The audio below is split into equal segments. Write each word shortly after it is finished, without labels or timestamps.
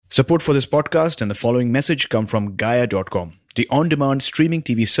Support for this podcast and the following message come from Gaia.com, the on-demand streaming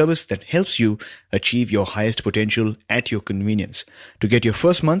TV service that helps you achieve your highest potential at your convenience. To get your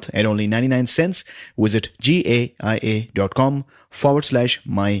first month at only 99 cents, visit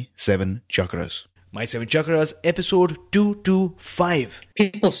gaia.com/my7chakras. My 7 Chakras, episode 225.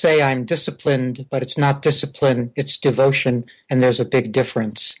 People say I'm disciplined, but it's not discipline, it's devotion, and there's a big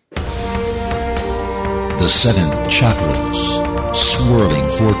difference. The 7 chakras, swirling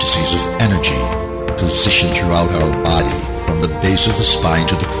vortices of energy, positioned throughout our body from the base of the spine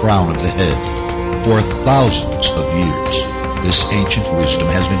to the crown of the head. For thousands of years, this ancient wisdom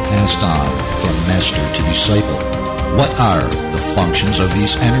has been passed on from master to disciple. What are the functions of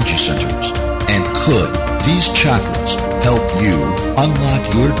these energy centers? And could these chakras help you unlock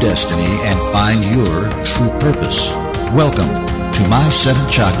your destiny and find your true purpose? Welcome to My 7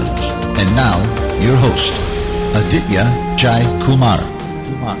 Chakras. And now, your host, Aditya Jai Kumar.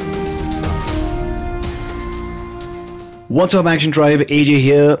 What's up, Action Tribe? AJ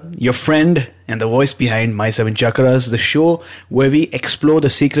here, your friend and the voice behind My 7 Chakras, the show where we explore the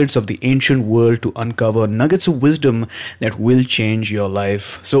secrets of the ancient world to uncover nuggets of wisdom that will change your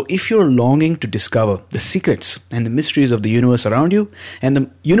life. So if you're longing to discover the secrets and the mysteries of the universe around you and the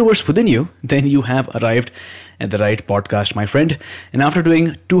universe within you, then you have arrived at the right podcast, my friend. And after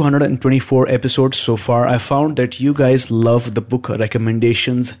doing 224 episodes so far, I found that you guys love the book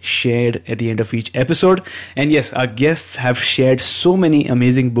recommendations shared at the end of each episode. And yes, our guests have shared so many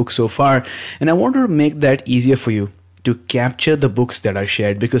amazing books so far, and I want to make that easier for you to capture the books that are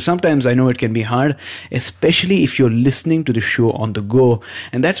shared, because sometimes I know it can be hard, especially if you're listening to the show on the go.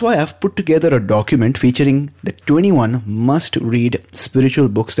 And that's why I've put together a document featuring the 21 must-read spiritual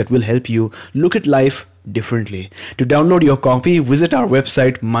books that will help you look at life differently. To download your copy, visit our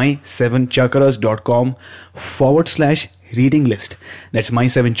website my7chakras.com/reading list. That's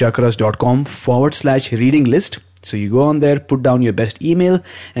my7chakras.com/reading list. So you go on there, put down your best email,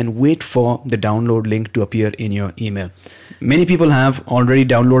 and wait for the download link to appear in your email. Many people have already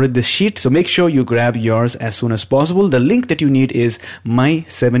downloaded this sheet, so make sure you grab yours as soon as possible. The link that you need is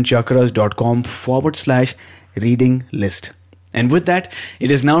my7chakras.com/reading list. And with that, it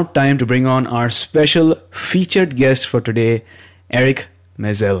is now time to bring on our special featured guest for today, Eric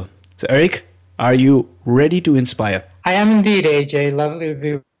Maisel. So Eric, are you ready to inspire? I am indeed, AJ. Lovely to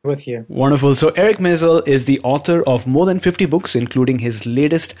be with you. Wonderful. So Eric Maisel is the author of more than 50 books, including his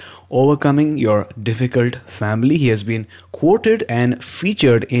latest, Overcoming Your Difficult Family. He has been quoted and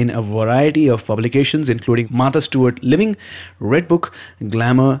featured in a variety of publications, including Martha Stewart Living, Red Book,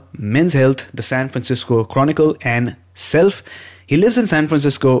 Glamour, Men's Health, the San Francisco Chronicle, and Self. He lives in San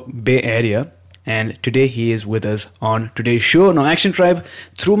Francisco Bay Area, and today he is with us on today's show. Now, Action Tribe,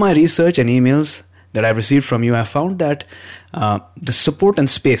 through my research and emails that I've received from you, I found that the support and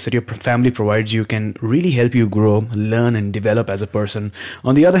space that your family provides you can really help you grow, learn, and develop as a person.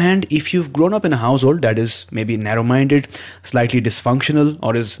 On the other hand, if you've grown up in a household that is maybe narrow-minded, slightly dysfunctional,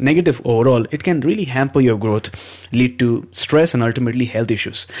 or is negative overall, it can really hamper your growth, lead to stress, and ultimately health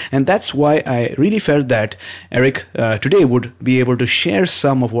issues. And that's why I really felt that Eric today would be able to share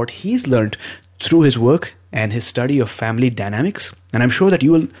some of what he's learned through his work and his study of family dynamics. And I'm sure that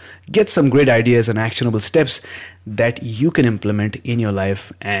you will get some great ideas and actionable steps that you can implement in your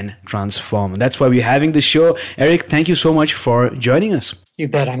life and transform. And that's why we're having this show. Eric, thank you so much for joining us. You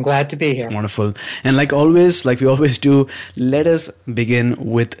bet. I'm glad to be here. Wonderful. And like always, like we always do, let us begin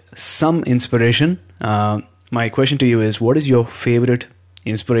with some inspiration. My question to you is, what is your favorite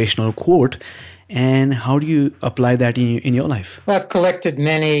inspirational quote, and how do you apply that in your life? Well, I've collected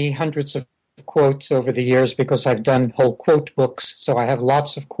many hundreds of quotes over the years because I've done whole quote books, so I have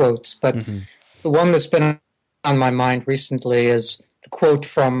lots of quotes. But the one that's been on my mind recently is the quote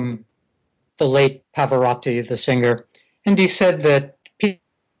from the late Pavarotti, the singer. And he said that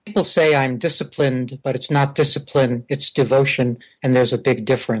people say I'm disciplined, but it's not discipline, it's devotion, and there's a big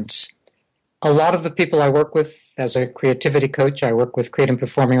difference. A lot of the people I work with as a creativity coach, I work with creative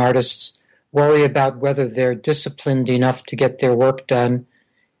performing artists, worry about whether they're disciplined enough to get their work done.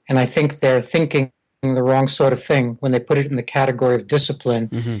 And I think they're thinking the wrong sort of thing when they put it in the category of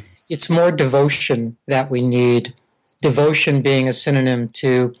discipline. It's more devotion that we need, devotion being a synonym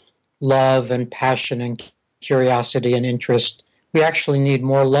to love and passion and curiosity and interest. We actually need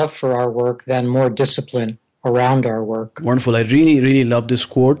more love for our work than more discipline around our work. Wonderful. I really, really love this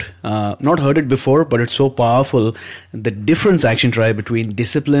quote. Not heard it before, but it's so powerful. The difference, Action Tribe, between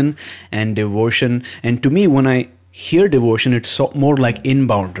discipline and devotion. And to me, when I hear devotion, it's more like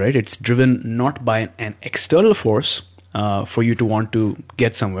inbound, right? It's driven not by an external force, for you to want to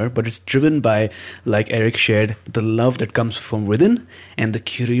get somewhere, but it's driven by, like Eric shared, the love that comes from within and the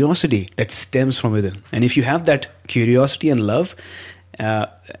curiosity that stems from within. And if you have that curiosity and love,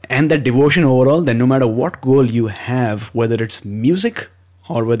 and that devotion overall, then no matter what goal you have, whether it's music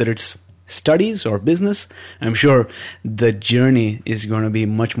or whether it's studies or business, I'm sure the journey is going to be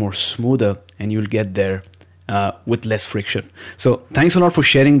much more smoother and you'll get there with less friction. So thanks a lot for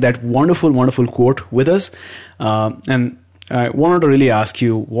sharing that wonderful, wonderful quote with us. And I wanted to really ask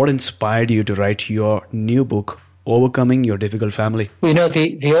you, what inspired you to write your new book, Overcoming Your Difficult Family? You know,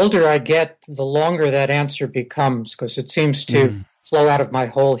 the older I get, the longer that answer becomes, because it seems to flow out of my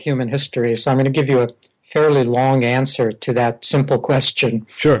whole human history. So I'm going to give you a fairly long answer to that simple question.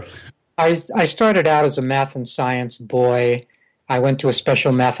 Sure. I started out as a math and science boy. I went to a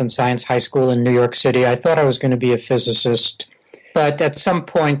special math and science high school in New York City. I thought I was going to be a physicist. But at some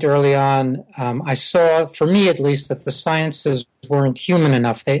point early on, I saw, for me at least, that the sciences weren't human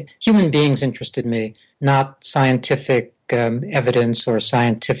enough. Human beings interested me, not scientific evidence or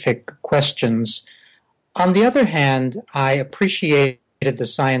scientific questions. On the other hand, I appreciated the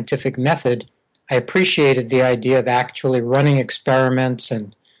scientific method. I appreciated the idea of actually running experiments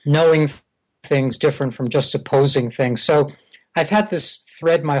and knowing things different from just supposing things. So I've had this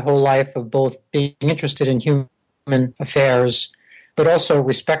thread my whole life of both being interested in human affairs, but also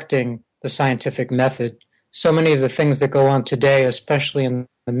respecting the scientific method. So many of the things that go on today, especially in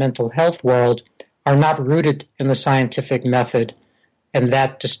the mental health world, are not rooted in the scientific method. And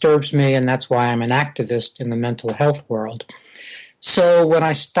that disturbs me, and that's why I'm an activist in the mental health world. So when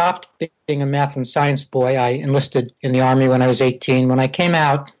I stopped being a math and science boy, I enlisted in the Army when I was 18. When I came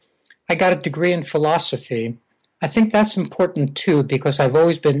out, I got a degree in philosophy. I think that's important, too, because I've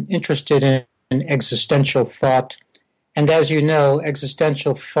always been interested in existential thought. And as you know,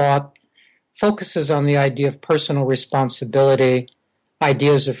 existential thought focuses on the idea of personal responsibility,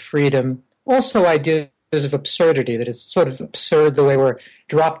 ideas of freedom, also ideas of absurdity, that it's sort of absurd the way we're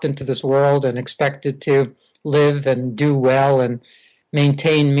dropped into this world and expected to live and do well and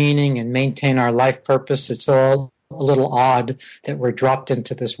maintain meaning and maintain our life purpose. It's all a little odd that we're dropped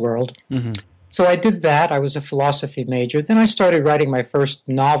into this world. Mm-hmm. So I did that. I was a philosophy major. Then I started writing my first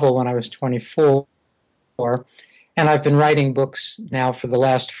novel when I was 24. And I've been writing books now for the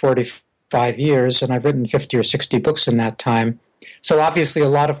last 45 years, and I've written 50 or 60 books in that time. So obviously a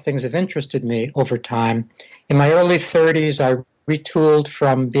lot of things have interested me over time. In my early 30s, I retooled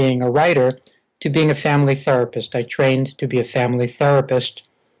from being a writer to being a family therapist. I trained to be a family therapist,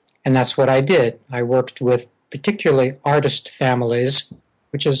 and that's what I did. I worked with particularly artist families,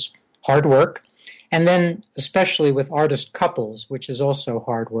 which is hard work, and then especially with artist couples, which is also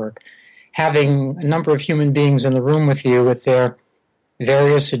hard work. Having a number of human beings in the room with you with their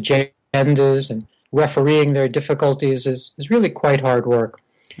various agendas and refereeing their difficulties is really quite hard work.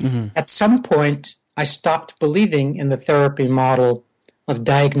 Mm-hmm. At some point, I stopped believing in the therapy model of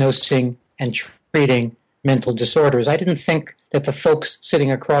diagnosing and treating mental disorders. I didn't think that the folks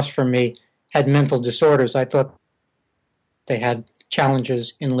sitting across from me had mental disorders. I thought they had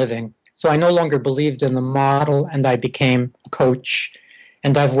challenges in living. So I no longer believed in the model, and I became a coach.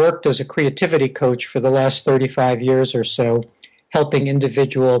 And I've worked as a creativity coach for the last 35 years or so, helping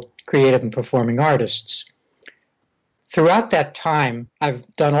individual creative and performing artists. Throughout that time, I've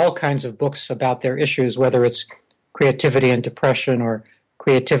done all kinds of books about their issues, whether it's creativity and depression or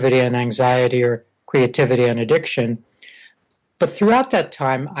creativity and anxiety or creativity and addiction. But throughout that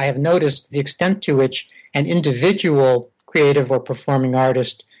time, I have noticed the extent to which an individual creative or performing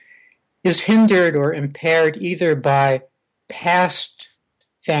artist is hindered or impaired either by past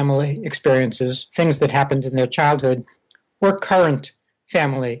family experiences, things that happened in their childhood, or current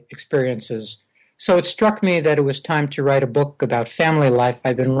family experiences. So it struck me that it was time to write a book about family life.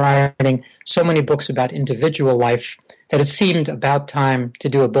 I've been writing so many books about individual life that it seemed about time to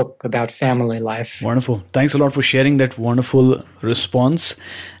do a book about family life. Wonderful. Thanks a lot for sharing that wonderful response.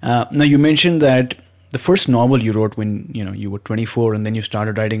 Now, you mentioned that the first novel you wrote when you were 24, and then you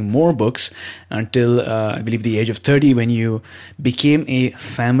started writing more books until I believe the age of 30, when you became a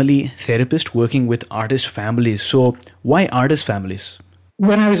family therapist working with artist families. So why artist families?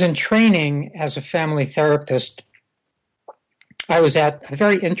 When I was in training as a family therapist, I was at a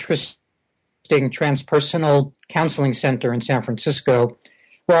very interesting transpersonal counseling center in San Francisco,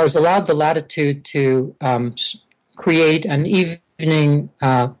 where I was allowed the latitude to create an evenings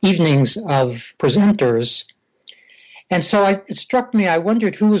of presenters. And so it struck me, I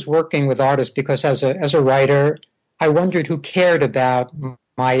wondered who was working with artists, because as a writer, I wondered who cared about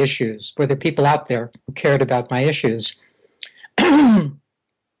my issues. Were there people out there who cared about my issues?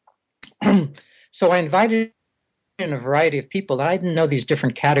 So I invited a variety of people. I didn't know these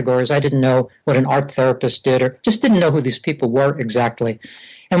different categories. I didn't know what an art therapist did, or just didn't know who these people were exactly.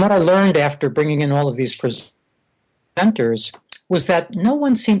 And what I learned after bringing in all of these presenters was that no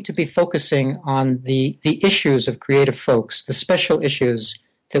one seemed to be focusing on the issues of creative folks, the special issues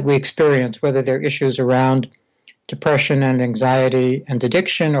that we experience, whether they're issues around depression and anxiety and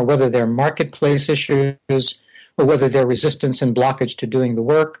addiction, or whether they're marketplace issues, or whether they're resistance and blockage to doing the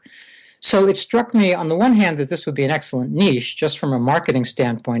work. So it struck me, on the one hand, that this would be an excellent niche, just from a marketing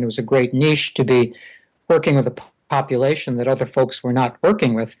standpoint. It was a great niche to be working with a population that other folks were not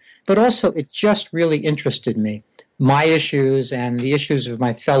working with, but also it just really interested me. My issues and the issues of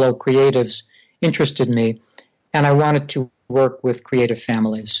my fellow creatives interested me, and I wanted to work with creative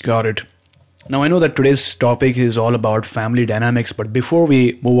families. Got it. Now, I know that today's topic is all about family dynamics, but before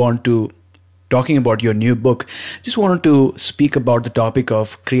we move on to talking about your new book, just wanted to speak about the topic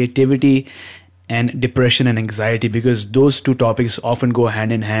of creativity and depression and anxiety, because those two topics often go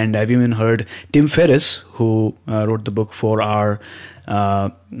hand in hand. I've even heard Tim Ferriss, who wrote the book For Our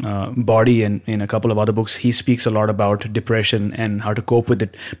Body and in a couple of other books, he speaks a lot about depression and how to cope with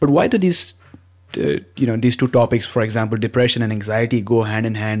it. But why do these two topics, for example, depression and anxiety, go hand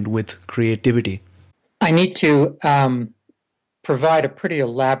in hand with creativity? I need to provide a pretty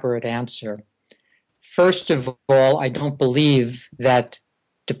elaborate answer. First of all, I don't believe that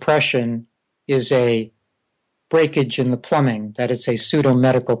depression is a breakage in the plumbing, that it's a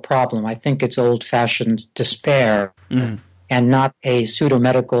pseudo-medical problem. I think it's old-fashioned despair and not a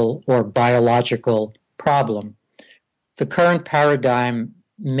pseudo-medical or biological problem. The current paradigm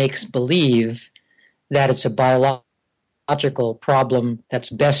makes believe that it's a biological problem that's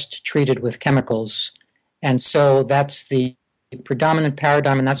best treated with chemicals. And so that's the predominant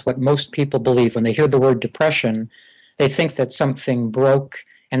paradigm, and that's what most people believe. When they hear the word depression, they think that something broke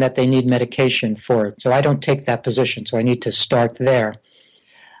and that they need medication for it. So I don't take that position, so I need to start there.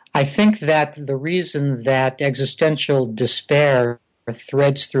 I think that the reason that existential despair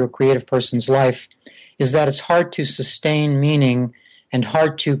threads through a creative person's life is that it's hard to sustain meaning and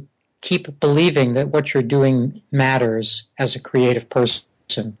hard to keep believing that what you're doing matters as a creative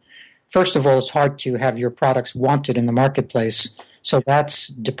person. First of all, it's hard to have your products wanted in the marketplace, so that's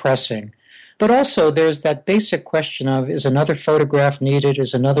depressing. But also, there's that basic question of, is another photograph needed?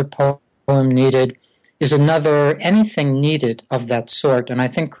 Is another poem needed? Is anything needed of that sort? And I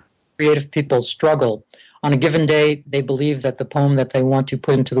think creative people struggle. On a given day, they believe that the poem that they want to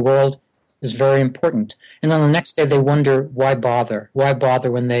put into the world is very important. And then the next day they wonder, why bother? Why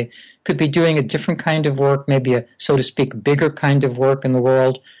bother when they could be doing a different kind of work, maybe a, so to speak, bigger kind of work in the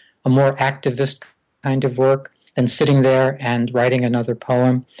world, a more activist kind of work than sitting there and writing another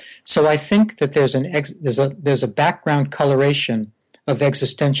poem. So I think that there's a background coloration of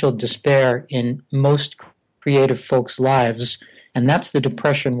existential despair in most creative folks' lives, and that's the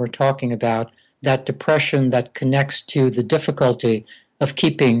depression we're talking about, that depression that connects to the difficulty of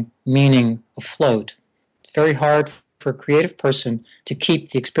keeping meaning afloat. It's very hard for a creative person to keep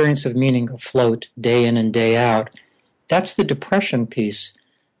the experience of meaning afloat day in and day out. That's the depression piece.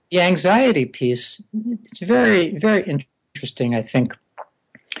 The anxiety piece, it's very, very interesting, I think.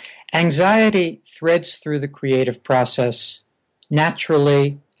 Anxiety threads through the creative process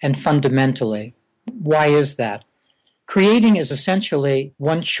naturally and fundamentally. Why is that? Creating is essentially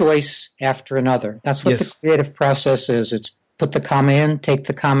one choice after another. That's what the creative process is. It's put the comma in, take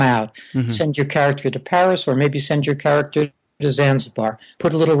the comma out. Send your character to Paris, or maybe send your character to Zanzibar.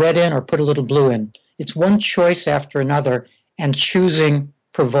 Put a little red in or put a little blue in. It's one choice after another, and choosing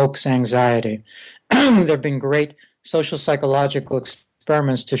provokes anxiety. There have been great social psychological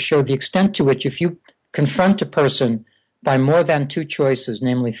experiments to show the extent to which if you confront a person by more than two choices,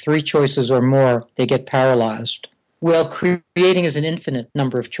 namely three choices or more, they get paralyzed. Well, creating is an infinite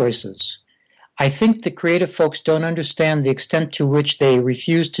number of choices. I think the creative folks don't understand the extent to which they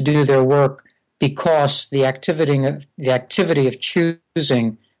refuse to do their work because the activity of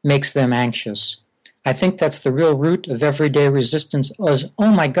choosing makes them anxious. I think that's the real root of everyday resistance.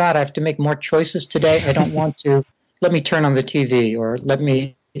 Oh my God, I have to make more choices today. I don't want to. Let me turn on the TV, or let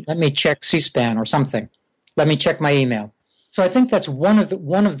me check C-SPAN or something. Let me check my email. So I think that's one of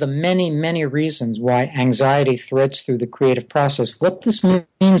the many, many reasons why anxiety threads through the creative process. What this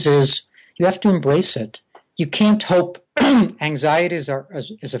means is you have to embrace it. You can't hope. Anxiety is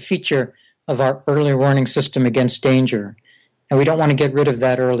a feature of our early warning system against danger. And we don't want to get rid of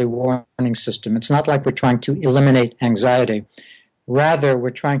that early warning system. It's not like we're trying to eliminate anxiety. Rather, we're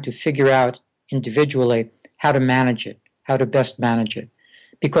trying to figure out individually how to manage it, how to best manage it.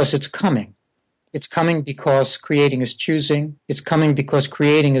 Because it's coming. It's coming because creating is choosing. It's coming because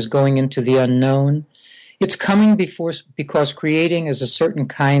creating is going into the unknown. It's coming because creating is a certain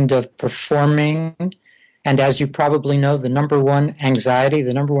kind of performing. And as you probably know, the number one anxiety,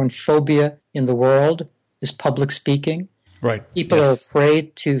 the number one phobia in the world is public speaking. Right. People Yes. are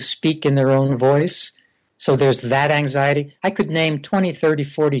afraid to speak in their own voice. So there's that anxiety. I could name 20, 30,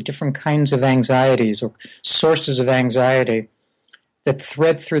 40 different kinds of anxieties or sources of anxiety that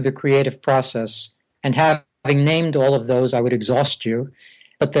thread through the creative process. And having named all of those, I would exhaust you.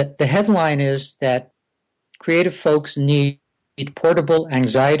 But the headline is that creative folks need portable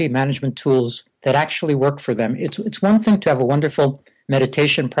anxiety management tools that actually work for them. It's one thing to have a wonderful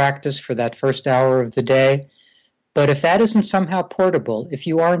meditation practice for that first hour of the day, but if that isn't somehow portable, if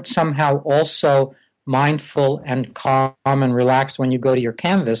you aren't somehow also mindful and calm and relaxed when you go to your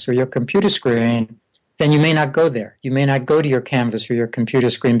canvas or your computer screen, then you may not go there. You may not go to your canvas or your computer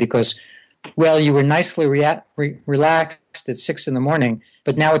screen because, well, you were nicely relaxed at 6 in the morning,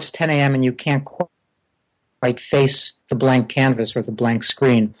 but now it's 10 a.m. and you can't quite face the blank canvas or the blank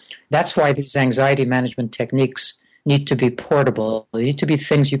screen. That's why these anxiety management techniques need to be portable. They need to be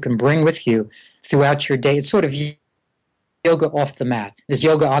things you can bring with you throughout your day. It's sort of yoga off the mat. There's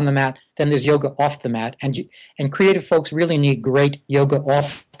yoga on the mat, then there's yoga off the mat. And creative folks really need great yoga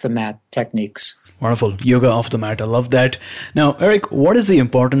off the mat techniques. Wonderful. Yoga off the mat. I love that. Now, Eric, what is the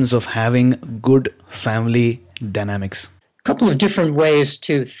importance of having good family dynamics? A couple of different ways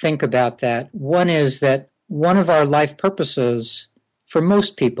to think about that. One is that one of our life purposes for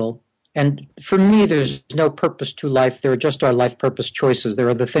most people, and for me, there's no purpose to life. There are just our life purpose choices. There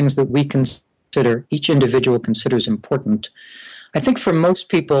are the things that we consider, each individual considers important. I think for most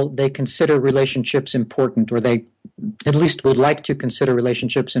people, they consider relationships important, or they at least would like to consider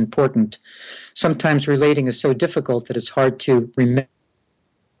relationships important. Sometimes relating is so difficult that it's hard to remember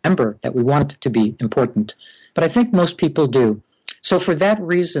that we want it to be important. But I think most people do. So for that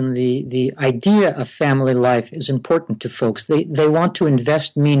reason, the idea of family life is important to folks. They want to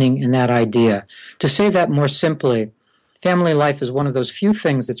invest meaning in that idea. To say that more simply, family life is one of those few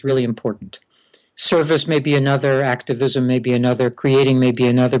things that's really important. Service may be another, activism may be another, creating may be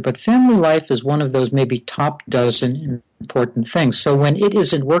another, but family life is one of those maybe top dozen important things. So when it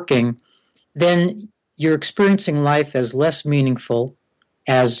isn't working, then you're experiencing life as less meaningful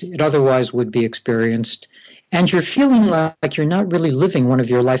as it otherwise would be experienced. And you're feeling like you're not really living one of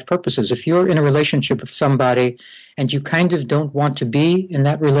your life purposes. If you're in a relationship with somebody and you kind of don't want to be in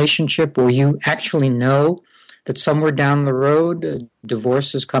that relationship, or you actually know that somewhere down the road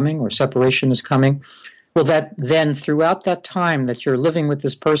divorce is coming or separation is coming, well, that then throughout that time that you're living with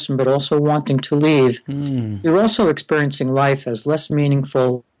this person but also wanting to leave, you're also experiencing life as less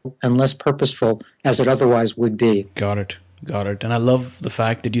meaningful and less purposeful as it otherwise would be. Got it. And I love the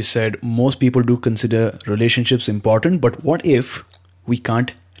fact that you said most people do consider relationships important, but what if we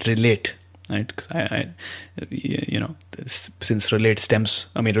can't relate, right? Because since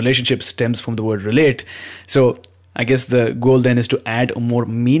relationship stems from the word relate. So I guess the goal then is to add more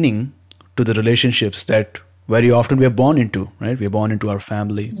meaning to the relationships that very often we are born into, right? We are born into our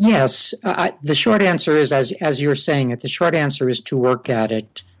family. Yes. The short answer is, as you're saying it, the short answer is to work at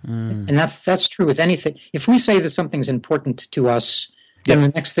it. And that's true with anything. If we say that something's important to us, then the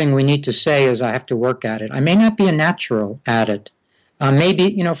next thing we need to say is, I have to work at it. I may not be a natural at it.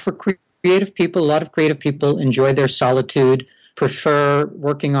 Maybe, for creative people, a lot of creative people enjoy their solitude, prefer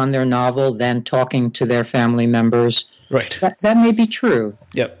working on their novel than talking to their family members. Right. That may be true.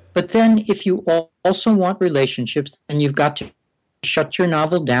 Yep. But then if you also want relationships, then you've got to shut your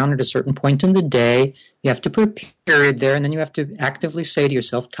novel down at a certain point in the day. You have to put a period there, and then you have to actively say to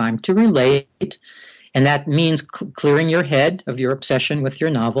yourself, time to relate. And that means clearing your head of your obsession with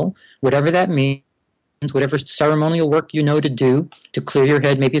your novel, whatever that means, whatever ceremonial work you know to do to clear your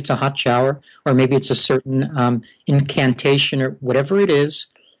head. Maybe it's a hot shower, or maybe it's a certain incantation, or whatever it is.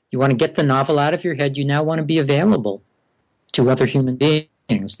 You want to get the novel out of your head. You now want to be available to other human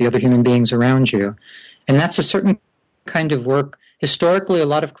beings, the other human beings around you. And that's a certain kind of work. Historically, a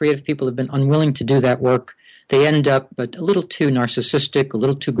lot of creative people have been unwilling to do that work. They end up a little too narcissistic, a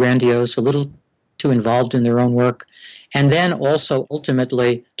little too grandiose, a little too involved in their own work, and then also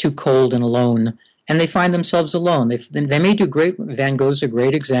ultimately too cold and alone. And they find themselves alone. They may do great. Van Gogh's a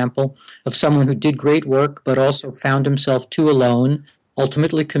great example of someone who did great work, but also found himself too alone,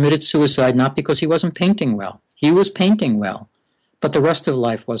 ultimately committed suicide, not because he wasn't painting well. He was painting well, but the rest of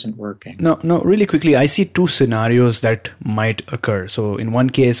life wasn't working. No, really quickly, I see two scenarios that might occur. So in one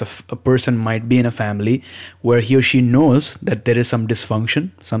case, a person might be in a family where he or she knows that there is some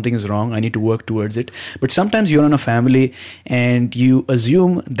dysfunction, something is wrong, I need to work towards it. But sometimes you're in a family and you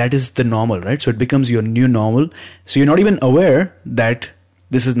assume that is the normal, right? So it becomes your new normal. So you're not even aware that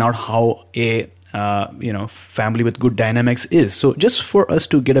this is not how a family with good dynamics is. So just for us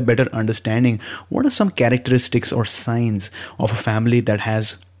to get a better understanding, what are some characteristics or signs of a family that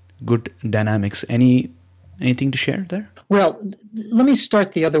has good dynamics? Anything to share there? Well, let me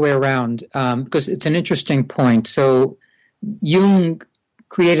start the other way around, because it's an interesting point. So Jung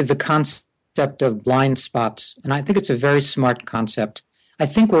created the concept of blind spots, and I think it's a very smart concept. I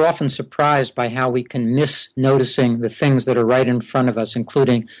think we're often surprised by how we can miss noticing the things that are right in front of us,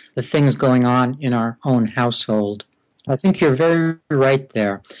 including the things going on in our own household. I think you're very right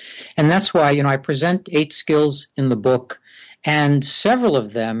there. And that's why, I present 8 skills in the book, and several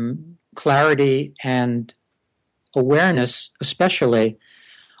of them, clarity and awareness especially,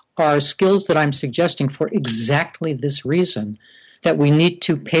 are skills that I'm suggesting for exactly this reason, that we need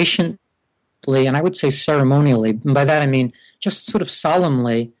to patiently, and I would say ceremonially, and by that I mean just sort of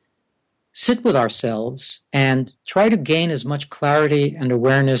solemnly sit with ourselves and try to gain as much clarity and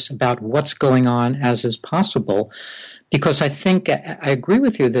awareness about what's going on as is possible. Because I think, I agree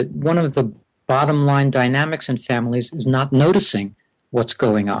with you that one of the bottom line dynamics in families is not noticing what's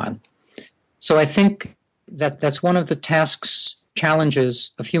going on. So I think that that's one of the tasks,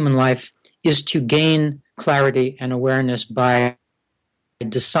 challenges of human life, is to gain clarity and awareness by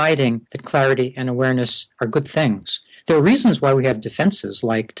deciding that clarity and awareness are good things. There are reasons why we have defenses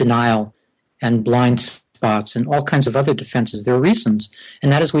like denial and blind spots and all kinds of other defenses. There are reasons,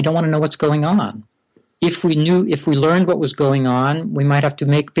 and that is we don't want to know what's going on. If we learned what was going on, we might have to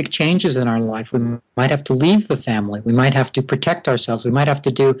make big changes in our life. We might have to leave the family. We might have to protect ourselves. We might have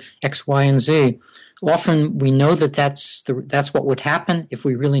to do X, Y, and Z. Often we know that that's what would happen if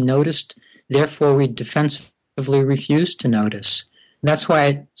we really noticed. Therefore, we defensively refuse to notice. That's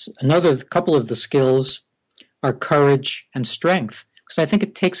why another couple of the skills are courage and strength, because I think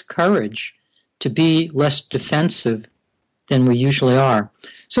it takes courage to be less defensive than we usually are.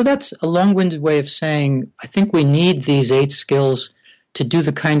 So that's a long-winded way of saying I think we need these 8 skills to do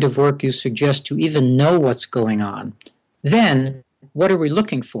the kind of work you suggest, to even know what's going on. Then, what are we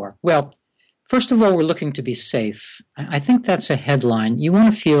looking for? Well, first of all, we're looking to be safe. I think that's a headline. You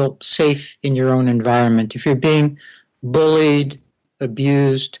want to feel safe in your own environment. If you're being bullied,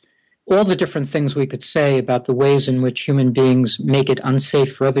 abused, all the different things we could say about the ways in which human beings make it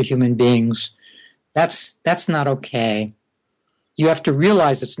unsafe for other human beings, that's not okay. You have to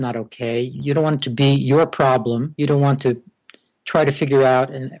realize it's not okay. You don't want it to be your problem. You don't want to try to figure out,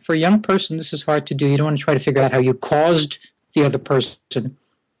 and for a young person, this is hard to do. You don't want to try to figure out how you caused the other person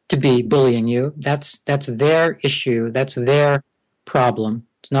to be bullying you. That's their issue. That's their problem.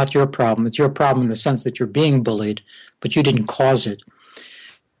 It's not your problem. It's your problem in the sense that you're being bullied, but you didn't cause it.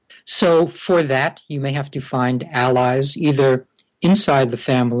 So for that, you may have to find allies, either inside the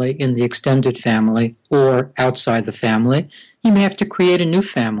family, in the extended family, or outside the family. You may have to create a new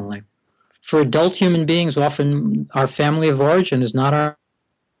family. For adult human beings, often our family of origin is not our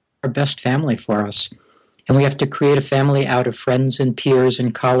best family for us. And we have to create a family out of friends and peers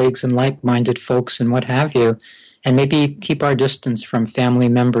and colleagues and like-minded folks and what have you, and maybe keep our distance from family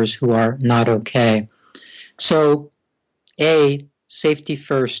members who are not okay. So, A, safety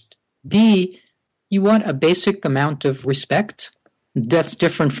first. B, you want a basic amount of respect. That's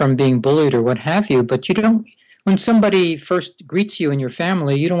different from being bullied or what have you, but you don't, when somebody first greets you in your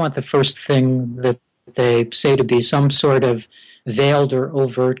family, you don't want the first thing that they say to be some sort of veiled or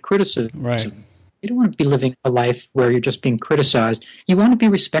overt criticism. Right. You don't want to be living a life where you're just being criticized. You want to be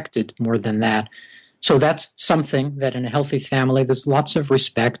respected more than that. So that's something that in a healthy family, there's lots of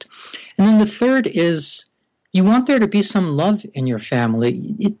respect. And then the third is you want there to be some love in your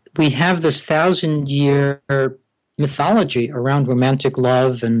family. We have this 1,000-year mythology around romantic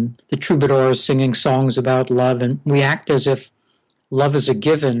love and the troubadours singing songs about love, and we act as if love is a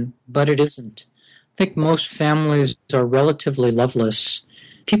given, but it isn't. I think most families are relatively loveless.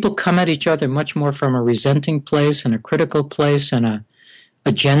 People come at each other much more from a resenting place and a critical place and a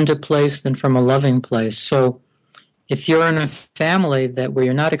agenda place than from a loving place. So if you're in a family where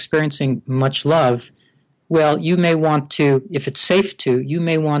you're not experiencing much love, well, you may want to, if it's safe to, you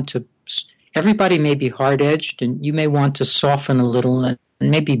may want to, everybody may be hard-edged, and you may want to soften a little and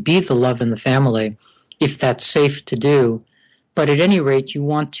maybe be the love in the family if that's safe to do. But at any rate, you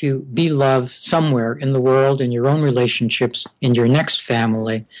want to be love somewhere in the world, in your own relationships, in your next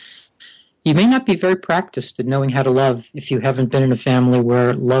family. You may not be very practiced at knowing how to love if you haven't been in a family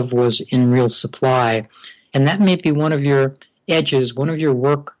where love was in real supply. And that may be one of your edges, one of your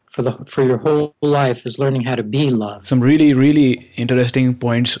work for your whole life is learning how to be love. Some really, really interesting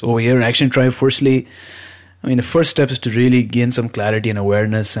points over here. Action Tribe, firstly, I mean, the first step is to really gain some clarity and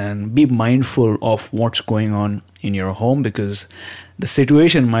awareness and be mindful of what's going on in your home, because the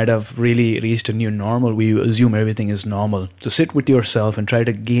situation might have really reached a new normal. We assume everything is normal. So sit with yourself and try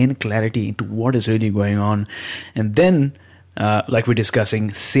to gain clarity into what is really going on. And then, like we're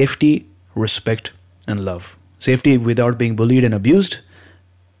discussing, safety, respect, and love. Safety without being bullied and abused.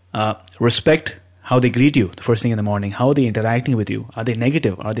 Respect, how they greet you the first thing in the morning. How are they interacting with you? Are they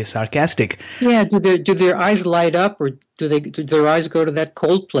negative? Are they sarcastic? Yeah, do their eyes light up, or do their eyes go to that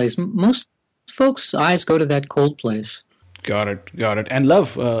cold place? Most folks' eyes go to that cold place. Got it. And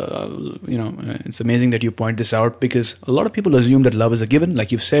love, it's amazing that you point this out, because a lot of people assume that love is a given.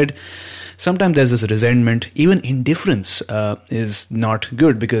 Like you've said, sometimes there's this resentment. Even indifference is not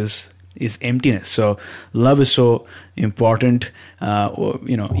good, because is emptiness. So love is so important,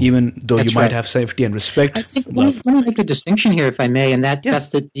 even though That's you might right. have safety and respect. I think Love. let me make a distinction here, if I may, and that's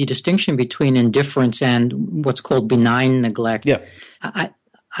the distinction between indifference and what's called benign neglect. Yeah.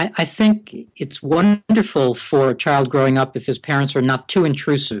 I think it's wonderful for a child growing up if his parents are not too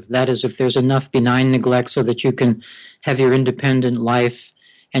intrusive. That is, if there's enough benign neglect so that you can have your independent life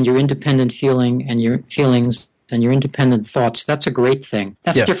and your independent feeling and your feelings and your independent thoughts. That's a great thing.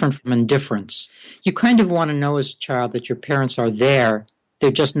 That's different from indifference. You kind of want to know as a child that your parents are there.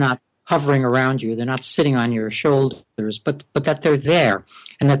 They're just not hovering around you. They're not sitting on your shoulders, but that they're there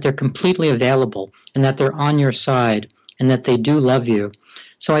and that they're completely available and that they're on your side and that they do love you.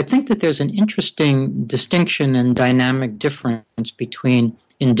 So I think that there's an interesting distinction and dynamic difference between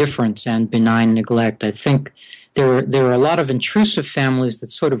indifference and benign neglect. I think there are a lot of intrusive families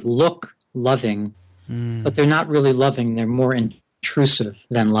that sort of look loving, but they're not really loving. They're more intrusive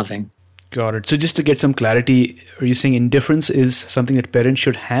than loving. Got it. So just to get some clarity, are you saying indifference is something that parents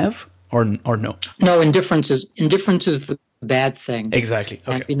should have, or no? No, indifference is the bad thing. Exactly.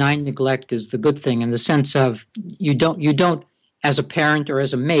 Okay. And benign neglect is the good thing, in the sense of you don't as a parent or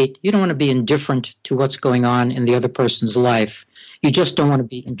as a mate, you don't want to be indifferent to what's going on in the other person's life. You just don't want to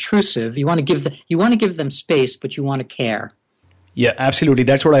be intrusive. You want to give them space, but you want to care. Yeah, absolutely.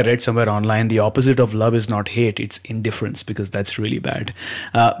 That's what I read somewhere online. The opposite of love is not hate, it's indifference, because that's really bad.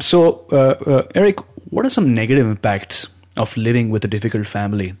 So, Eric, what are some negative impacts of living with a difficult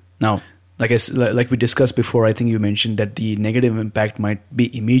family? Now, like we discussed before, I think you mentioned that the negative impact might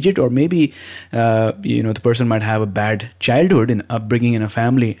be immediate, or maybe the person might have a bad childhood in upbringing in a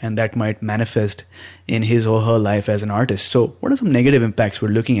family, and that might manifest in his or her life as an artist. So what are some negative impacts we're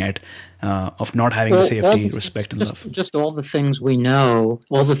looking at of not having the safety, respect, and love? Just all the things we know,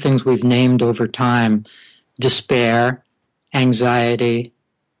 all the things we've named over time: despair, anxiety,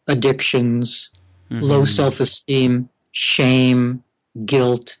 addictions, low self-esteem, shame,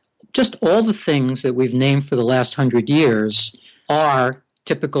 guilt. Just all the things that we've named for the last 100 years are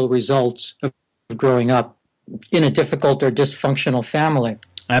typical results of growing up in a difficult or dysfunctional family.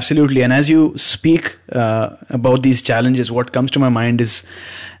 Absolutely. And as you speak about these challenges, what comes to my mind is,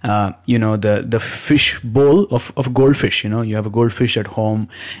 the fish bowl of goldfish. You have a goldfish at home,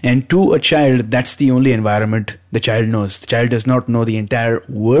 and to a child, that's the only environment the child knows. The child does not know the entire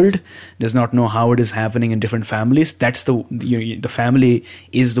world, does not know how it is happening in different families. That's the family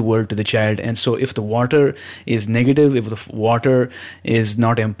is the world to the child. And so if the water is negative, if the water is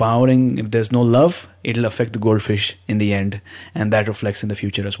not empowering, if there's no love, it'll affect the goldfish in the end, and that reflects in the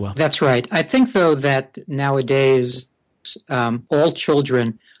future as well. That's right. I think, though, that nowadays all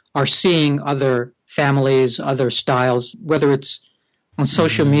children are seeing other families, other styles, whether it's on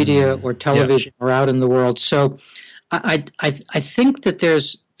social media or television or out in the world. So I think that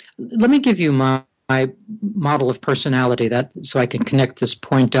let me give you my model of personality so I can connect this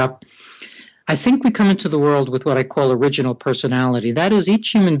point up. I think we come into the world with what I call original personality. That is, each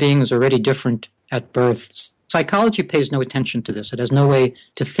human being is already different at birth. Psychology pays no attention to this. It has no way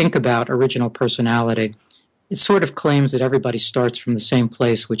to think about original personality. It sort of claims that everybody starts from the same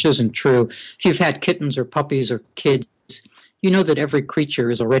place, which isn't true. If you've had kittens or puppies or kids, you know that every creature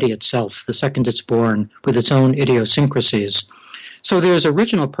is already itself the second it's born, with its own idiosyncrasies. So there's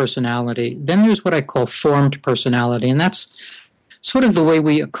original personality. Then there's what I call formed personality, and that's sort of the way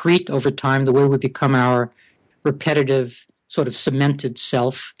we accrete over time, the way we become our repetitive, sort of cemented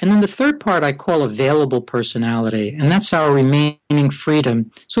self. And then the third part I call available personality, and that's our remaining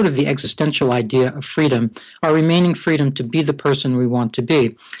freedom, sort of the existential idea of freedom, our remaining freedom to be the person we want to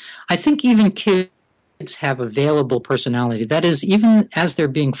be. I think even kids have available personality. That is, even as they're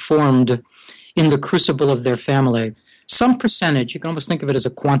being formed in the crucible of their family, some percentage, you can almost think of it as a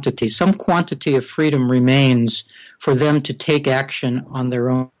quantity, some quantity of freedom remains for them to take action on their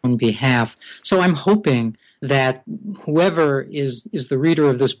own behalf. So I'm hoping that whoever is the reader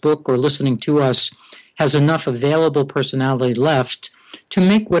of this book or listening to us has enough available personality left to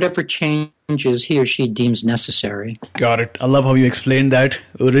make whatever changes he or she deems necessary. Got it. I love how you explained that.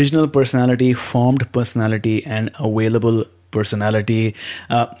 Original personality, formed personality, and available personality.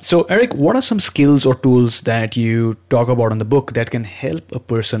 So, Eric, what are some skills or tools that you talk about in the book that can help a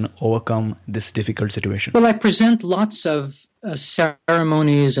person overcome this difficult situation? Well, I present lots of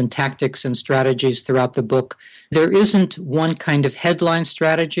ceremonies and tactics and strategies throughout the book. There isn't one kind of headline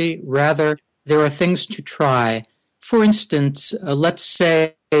strategy. Rather, there are things to try. For instance, let's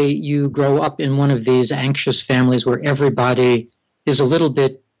say you grow up in one of these anxious families where everybody is a little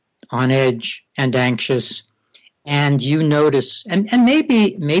bit on edge and anxious, and you notice, and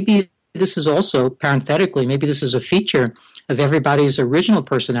maybe this is also, parenthetically, maybe this is a feature of everybody's original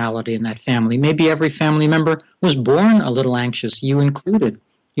personality in that family. Maybe every family member was born a little anxious, you included.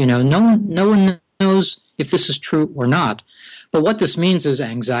 No one knows if this is true or not. But what this means is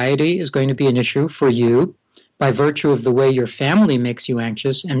anxiety is going to be an issue for you by virtue of the way your family makes you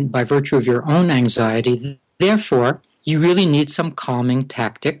anxious and by virtue of your own anxiety. Therefore, you really need some calming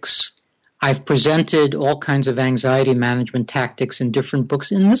tactics. I've presented all kinds of anxiety management tactics in different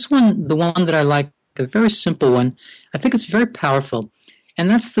books. In this one, the one that I like, a very simple one, I think it's very powerful. And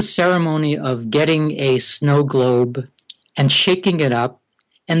that's the ceremony of getting a snow globe and shaking it up.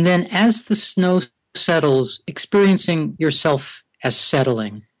 And then as the snow settles, experiencing yourself as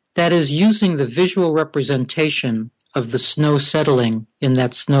settling. That is, using the visual representation of the snow settling in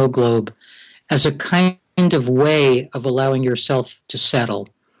that snow globe as a kind of way of allowing yourself to settle.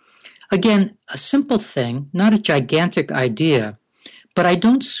 Again, a simple thing, not a gigantic idea, but I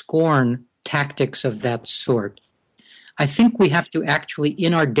don't scorn tactics of that sort. I think we have to actually,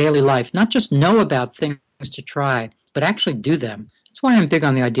 in our daily life, not just know about things to try, but actually do them. That's why I'm big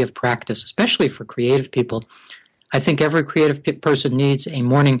on the idea of practice, especially for creative people. I think every creative person needs a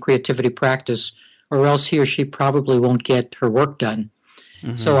morning creativity practice, or else he or she probably won't get her work done.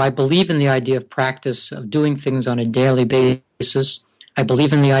 Mm-hmm. So I believe in the idea of practice, of doing things on a daily basis. I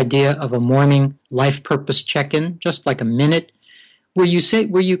believe in the idea of a morning life purpose check-in, just like a minute, where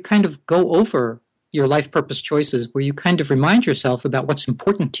you kind of go over your life purpose choices, where you kind of remind yourself about what's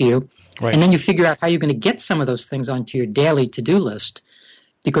important to you, right. And then you figure out how you're going to get some of those things onto your daily to-do list.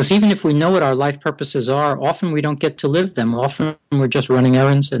 Because even if we know what our life purposes are, often we don't get to live them. Often we're just running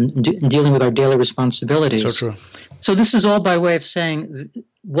errands and dealing with our daily responsibilities. So true. So this is all by way of saying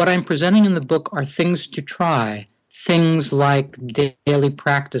what I'm presenting in the book are things to try, things like daily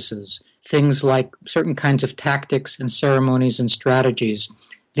practices, things like certain kinds of tactics and ceremonies and strategies.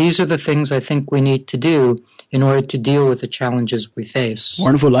 These are the things I think we need to do in order to deal with the challenges we face.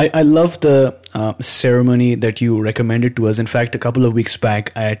 Wonderful. I love the ceremony that you recommended to us. In fact, a couple of weeks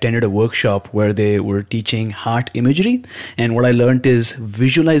back, I attended a workshop where they were teaching heart imagery. And what I learned is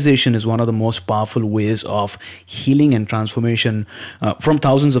visualization is one of the most powerful ways of healing and transformation from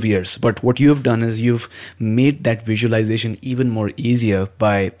thousands of years. But what you have done is you've made that visualization even more easier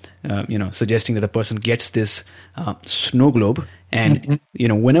by suggesting that a person gets this snow globe. And,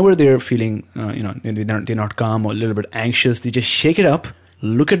 whenever they're feeling, they're not calm or a little bit anxious, they just shake it up,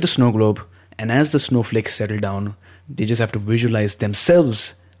 look at the snow globe, and as the snowflakes settle down, they just have to visualize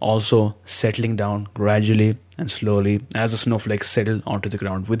themselves also settling down gradually and slowly as the snowflakes settle onto the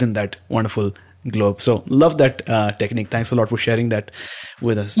ground within that wonderful globe. So love that technique. Thanks a lot for sharing that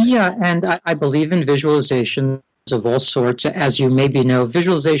with us. Yeah, and I believe in visualization of all sorts. As you maybe know,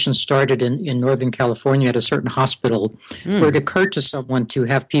 visualization started in Northern California at a certain hospital where it occurred to someone to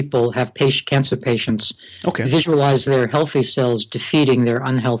have cancer patients visualize their healthy cells defeating their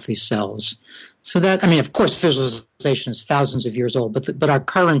unhealthy cells. So that, of course, visualization is thousands of years old, but our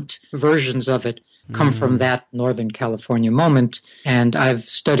current versions of it come from that Northern California moment. And I've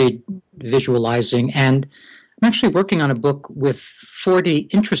studied visualizing, and I'm actually working on a book with 40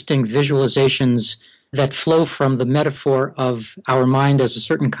 interesting visualizations that flow from the metaphor of our mind as a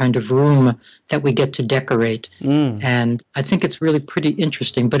certain kind of room that we get to decorate. And I think it's really pretty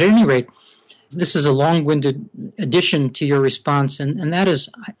interesting. But at any rate, this is a long-winded addition to your response, and that is,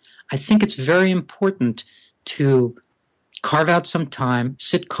 I think it's very important to carve out some time,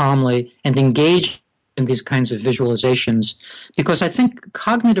 sit calmly, and engage in these kinds of visualizations, because I think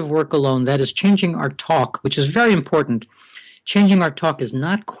cognitive work alone, that is changing our talk, which is very important, changing our talk is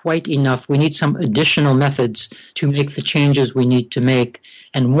not quite enough. We need some additional methods to make the changes we need to make.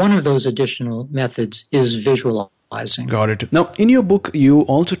 And one of those additional methods is visualizing. Got it. Now, in your book, you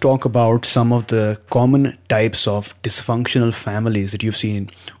also talk about some of the common types of dysfunctional families that you've seen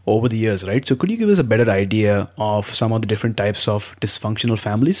over the years, right? So could you give us a better idea of some of the different types of dysfunctional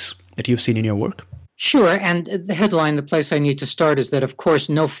families that you've seen in your work? Sure, and the headline, the place I need to start is that, of course,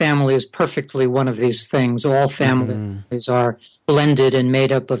 no family is perfectly one of these things. All families are blended and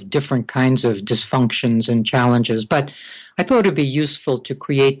made up of different kinds of dysfunctions and challenges. But I thought it would be useful to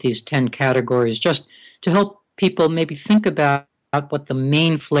create these 10 categories just to help people maybe think about what the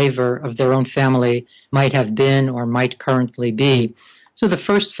main flavor of their own family might have been or might currently be. So the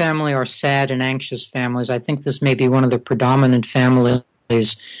first family are sad and anxious families. I think this may be one of the predominant families,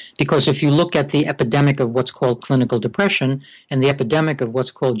 because if you look at the epidemic of what's called clinical depression and the epidemic of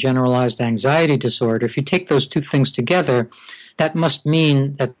what's called generalized anxiety disorder, if you take those two things together, that must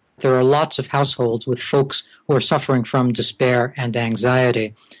mean that there are lots of households with folks who are suffering from despair and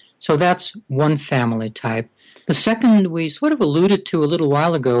anxiety. So that's one family type. The second we sort of alluded to a little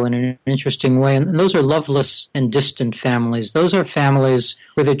while ago in an interesting way, and those are loveless and distant families. Those are families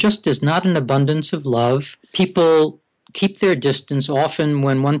where there just is not an abundance of love. People keep their distance. Often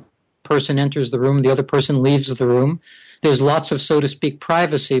when one person enters the room, the other person leaves the room. There's lots of, so to speak,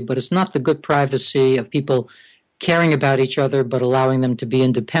 privacy, but it's not the good privacy of people caring about each other but allowing them to be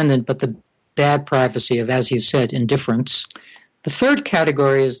independent, but the bad privacy of, as you said, indifference. The third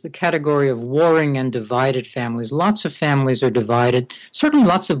category is the category of warring and divided families. Lots of families are divided. Certainly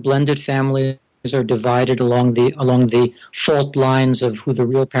lots of blended families are divided along the fault lines of who the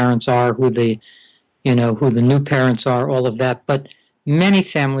real parents are, who the new parents are, all of that. But many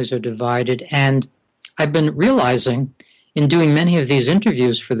families are divided. And I've been realizing in doing many of these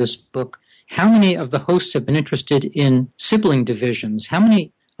interviews for this book, how many of the hosts have been interested in sibling divisions? How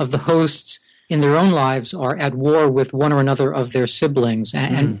many of the hosts in their own lives are at war with one or another of their siblings,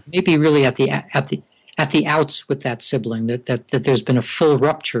 and maybe really at the outs with that sibling, that there's been a full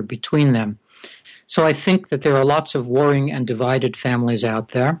rupture between them. So I think that there are lots of warring and divided families out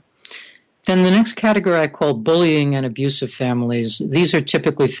there. Then the next category I call bullying and abusive families. These are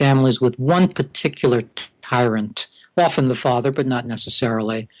typically families with one particular tyrant, often the father, but not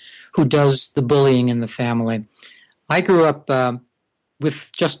necessarily, who does the bullying in the family. I grew up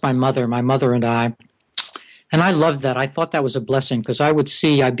with just my mother and I, and I loved that. I thought that was a blessing because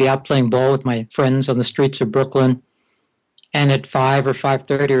I'd be out playing ball with my friends on the streets of Brooklyn, and at 5 or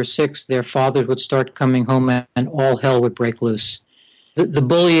 5:30 or 6, their fathers would start coming home and all hell would break loose. The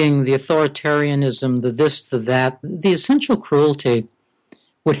bullying, the authoritarianism, the this, the that, the essential cruelty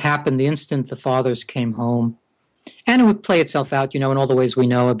would happen the instant the fathers came home. And it would play itself out, in all the ways we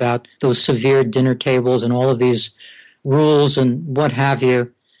know about those severe dinner tables and all of these rules and what have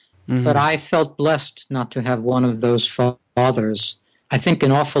you. Mm-hmm. But I felt blessed not to have one of those fathers. I think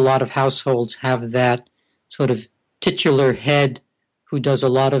an awful lot of households have that sort of titular head who does a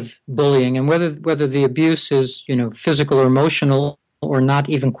lot of bullying. And whether the abuse is, physical or emotional, or not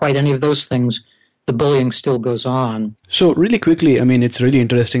even quite any of those things, the bullying still goes on. So really quickly, it's really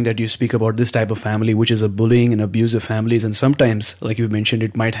interesting that you speak about this type of family, which is a bullying and abusive families. And sometimes, like you mentioned,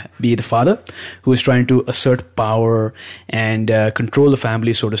 it might be the father who is trying to assert power and control the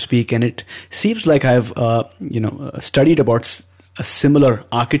family, so to speak. And it seems like I've, studied about a similar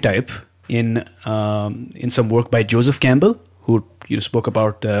archetype in some work by Joseph Campbell, who spoke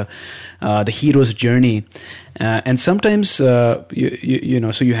about the hero's journey, and sometimes so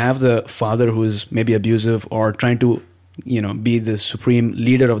you have the father who is maybe abusive or trying to be the supreme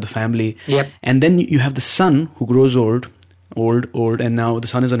leader of the family. Yep. And then you have the son who grows old, and now the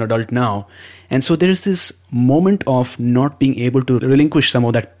son is an adult now, and so there's this moment of not being able to relinquish some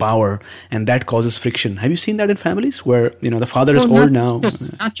of that power, and that causes friction. Have you seen that in families where the father is old now?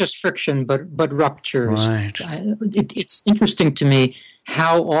 Not just friction, but ruptures. Right. It's interesting to me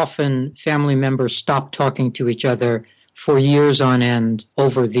how often family members stop talking to each other for years on end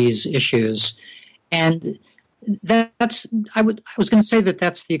over these issues, and that's I was going to say that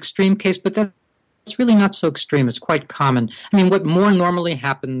that's the extreme case, but it's really not so extreme. It's quite common. What more normally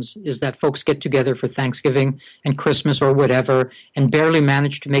happens is that folks get together for Thanksgiving and Christmas or whatever and barely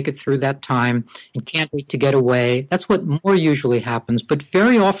manage to make it through that time and can't wait to get away. That's what more usually happens. But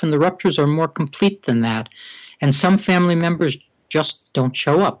very often the ruptures are more complete than that. And some family members just don't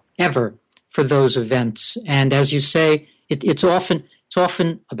show up ever for those events. And as you say, it's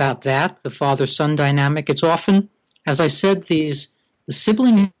often about that, the father-son dynamic. It's often, as I said, the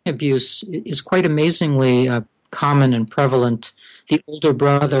sibling abuse is quite amazingly common and prevalent. The older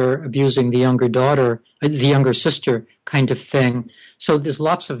brother abusing the younger daughter, the younger sister kind of thing. So there's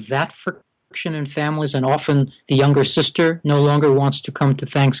lots of that friction in families, and often the younger sister no longer wants to come to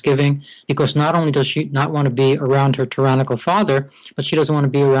Thanksgiving because not only does she not want to be around her tyrannical father, but she doesn't want to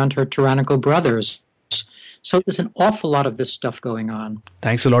be around her tyrannical brothers. So there's an awful lot of this stuff going on.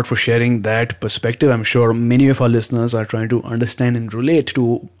 Thanks a lot for sharing that perspective. I'm sure many of our listeners are trying to understand and relate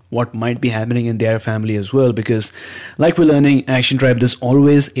to what might be happening in their family as well, because like we're learning, Action Tribe, there's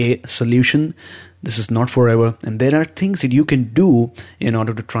always a solution. This is not forever, and there are things that you can do in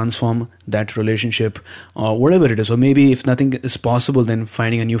order to transform that relationship or whatever it is. Or maybe if nothing is possible, then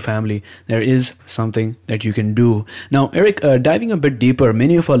finding a new family, there is something that you can do. Now, Eric, diving a bit deeper,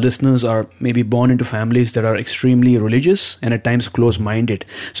 many of our listeners are maybe born into families that are extremely religious and at times close-minded.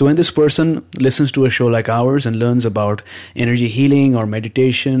 So when this person listens to a show like ours and learns about energy healing or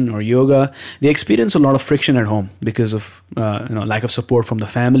meditation or yoga, they experience a lot of friction at home because of lack of support from the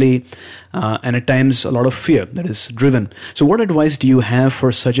family, and at times a lot of fear that is driven. So what advice do you have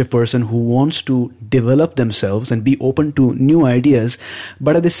for such a person who wants to develop themselves and be open to new ideas,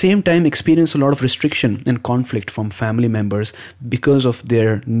 but at the same time experience a lot of restriction and conflict from family members because of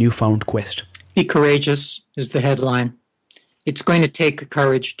their newfound quest? Be courageous is the headline. It's going to take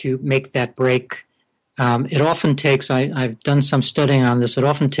courage to make that break. It often takes, I've done some studying on this, it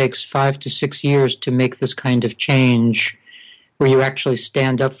often takes 5 to 6 years to make this kind of change where you actually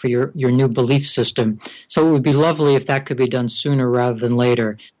stand up for your new belief system. So it would be lovely if that could be done sooner rather than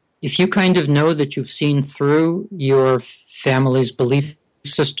later. If you kind of know that you've seen through your family's belief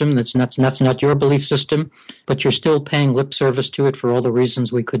system, that's not your belief system, but you're still paying lip service to it for all the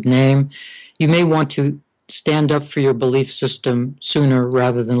reasons we could name, you may want to stand up for your belief system sooner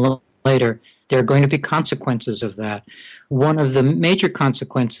rather than later. There are going to be consequences of that. One of the major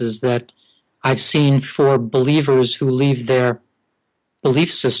consequences that I've seen for believers who leave their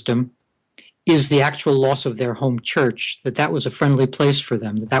belief system is the actual loss of their home church, that was a friendly place for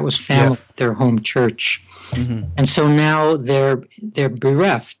them, that was family, their home church. Mm-hmm. And so now they're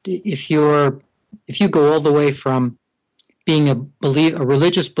bereft. If you go all the way from being a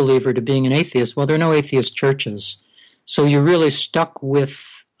religious believer to being an atheist, well, there are no atheist churches. So you're really stuck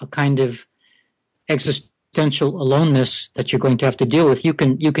with a kind of existential aloneness that you're going to have to deal with. You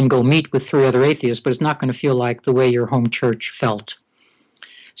can go meet with 3 other atheists, but it's not going to feel like the way your home church felt.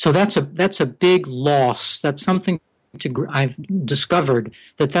 So that's a big loss. That's something I've discovered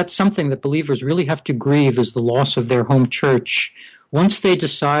that's something that believers really have to grieve, is the loss of their home church. Once they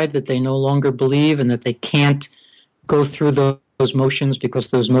decide that they no longer believe and that they can't go through those motions because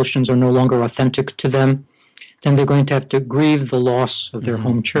those motions are no longer authentic to them, then they're going to have to grieve the loss of their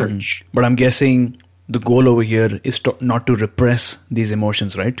home church. But I'm guessing the goal over here is not to repress these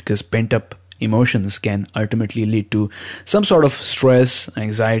emotions, right? Because pent-up emotions can ultimately lead to some sort of stress,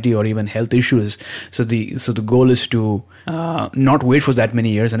 anxiety, or even health issues. So the goal is to not wait for that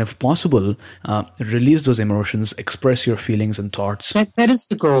many years, and if possible, release those emotions, express your feelings and thoughts. That is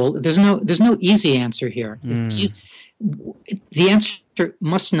the goal. There's no easy answer here. The answer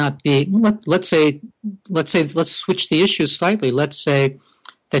must not be. Let's switch the issue slightly. Let's say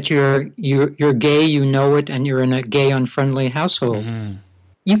that you're gay, you know it, and you're in a gay unfriendly household. Mm-hmm.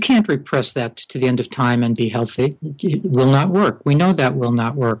 You can't repress that to the end of time and be healthy. It will not work. We know that will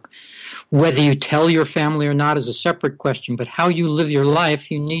not work. Whether you tell your family or not is a separate question, but how you live your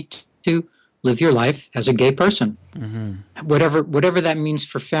life, you need to live your life as a gay person. Mm-hmm. Whatever that means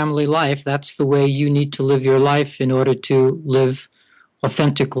for family life, that's the way you need to live your life in order to live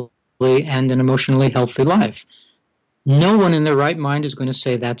authentically and an emotionally healthy life. No one in their right mind is going to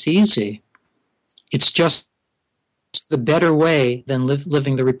say that's easy. It's just the better way than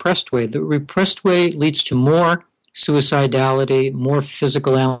living the repressed way. The repressed way leads to more suicidality, more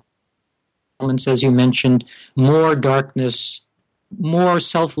physical ailments, as you mentioned, more darkness, more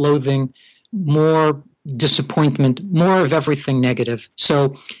self-loathing, more disappointment, more of everything negative.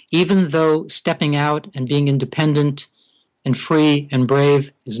 So even though stepping out and being independent and free and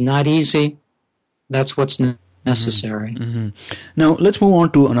brave is not easy, that's what's necessary. Mm-hmm. Now, let's move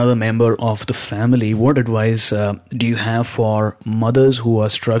on to another member of the family. What advice do you have for mothers who are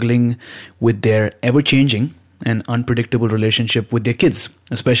struggling with their ever-changing and unpredictable relationship with their kids,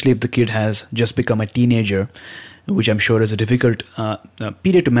 especially if the kid has just become a teenager, which I'm sure is a difficult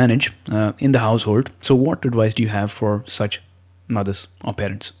period to manage in the household? So what advice do you have for such mothers or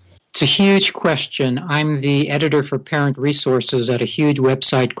parents? It's a huge question. I'm the editor for Parent Resources at a huge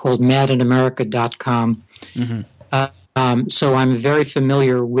website called madinamerica.com. Mm-hmm. So I'm very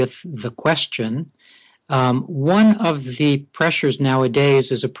familiar with the question. One of the pressures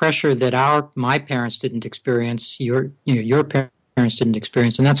nowadays is a pressure that my parents didn't experience, your parents didn't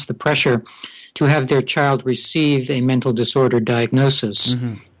experience, and that's the pressure to have their child receive a mental disorder diagnosis,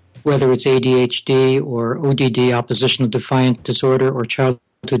 mm-hmm. whether it's ADHD or ODD, oppositional defiant disorder, or childhood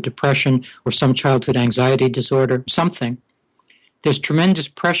depression, or some childhood anxiety disorder, something. There's tremendous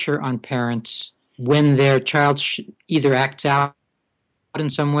pressure on parents when their child either acts out in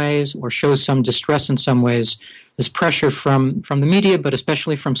some ways or shows some distress in some ways, there's pressure from the media, but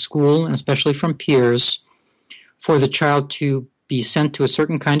especially from school and especially from peers, for the child to be sent to a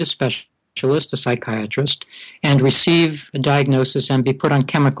certain kind of specialist, a psychiatrist, and receive a diagnosis and be put on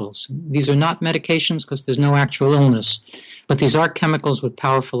chemicals. These are not medications because there's no actual illness, but these are chemicals with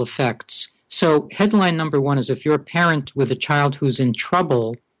powerful effects. So headline number one is, if you're a parent with a child who's in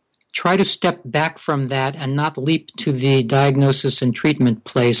trouble, try to step back from that and not leap to the diagnosis and treatment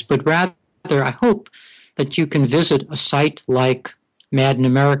place, but rather, I hope that you can visit a site like Mad in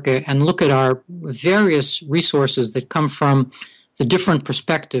America and look at our various resources that come from the different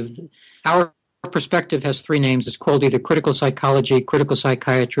perspective. Our perspective has three names. It's called either critical psychology, critical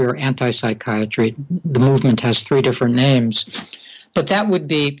psychiatry, or anti-psychiatry. The movement has three different names. But that would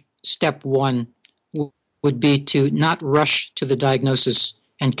be step one, would be to not rush to the diagnosis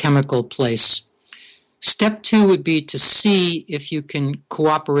and chemical place. Step two would be to see if you can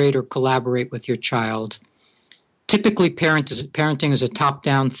cooperate or collaborate with your child. Typically, parenting is a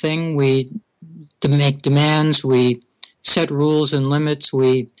top-down thing. We make demands, we set rules and limits,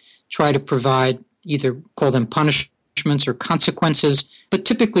 we try to provide, either call them punishments or consequences, but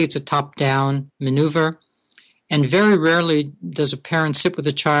typically it's a top-down maneuver. And very rarely does a parent sit with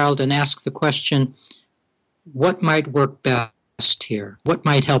a child and ask the question, what might work best here? What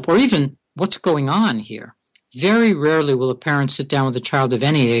might help? Or even, what's going on here? Very rarely will a parent sit down with a child of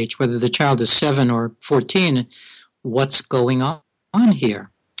any age, whether the child is 7 or 14, what's going on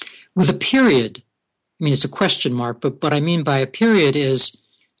here? With a period, I mean, it's a question mark, but what I mean by a period is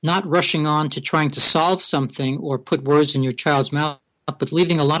not rushing on to trying to solve something or put words in your child's mouth, but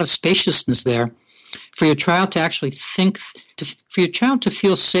leaving a lot of spaciousness there for your child to actually think, for your child to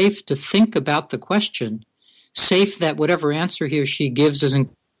feel safe to think about the question, safe that whatever answer he or she gives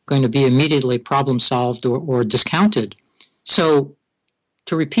isn't going to be immediately problem solved or discounted. So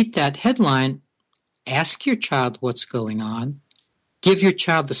to repeat that headline, ask your child what's going on, give your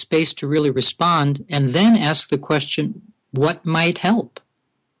child the space to really respond, and then ask the question, what might help?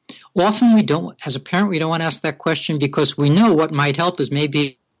 Often we don't, as a parent, we don't want to ask that question because we know what might help is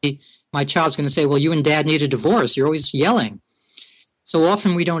maybe my child's going to say, well, you and dad need a divorce. You're always yelling. So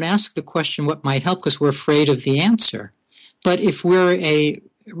often we don't ask the question, what might help, because we're afraid of the answer. But if we're a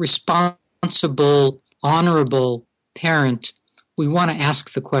responsible, honorable parent, we want to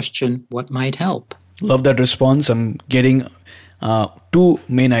ask the question, what might help? Love that response. I'm getting two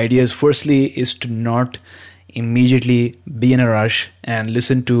main ideas. Firstly is to not immediately be in a rush and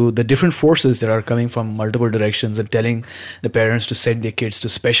listen to the different forces that are coming from multiple directions and telling the parents to send their kids to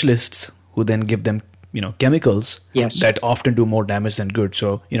specialists who then give them chemicals that often do more damage than good.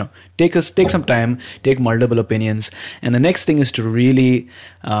 So, take some time, take multiple opinions. And the next thing is to really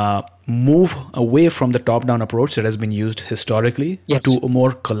move away from the top-down approach that has been used historically to a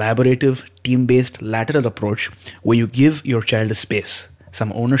more collaborative, team-based lateral approach where you give your child a space,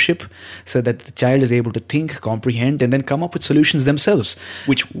 some ownership, so that the child is able to think, comprehend, and then come up with solutions themselves,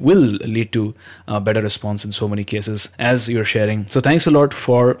 which will lead to a better response in so many cases, as you're sharing. So thanks a lot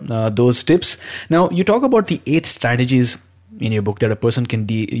for those tips. Now, you talk about the 8 strategies in your book that a person can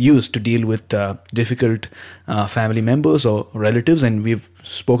use to deal with difficult family members or relatives, and we've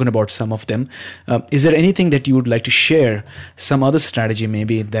spoken about some of them. Is there anything that you would like to share, some other strategy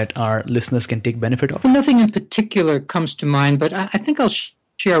maybe that our listeners can take benefit of? Well, nothing in particular comes to mind, but I think I'll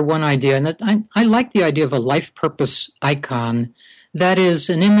share one idea, and that I like the idea of a life purpose icon. That is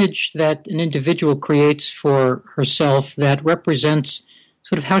an image that an individual creates for herself that represents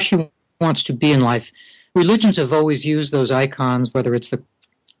sort of how she wants to be in life. Religions have always used those icons, whether it's the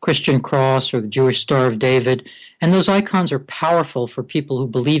Christian cross or the Jewish Star of David, and those icons are powerful for people who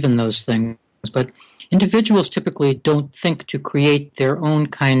believe in those things. But individuals typically don't think to create their own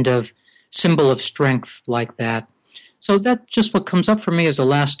kind of symbol of strength like that. So that's just what comes up for me as a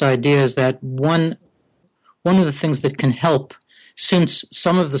last idea, is that one of the things that can help, since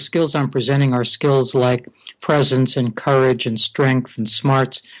some of the skills I'm presenting are skills like presence and courage and strength and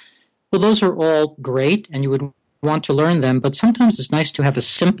smarts, well, those are all great, and you would want to learn them, but sometimes it's nice to have a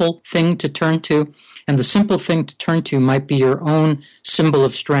simple thing to turn to, and the simple thing to turn to might be your own symbol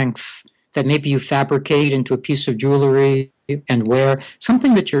of strength that maybe you fabricate into a piece of jewelry and wear,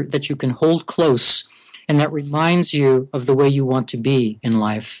 something that you can hold close and that reminds you of the way you want to be in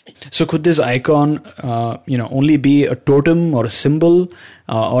life. So could this icon, only be a totem or a symbol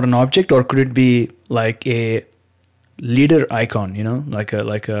or an object, or could it be like a leader icon, like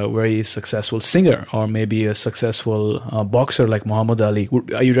a very successful singer, or maybe a successful boxer like Muhammad Ali?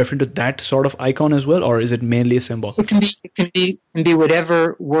 Are you referring to that sort of icon as well, or is it mainly a symbol? It can be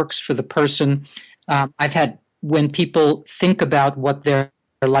whatever works for the person. I've had, when people think about what their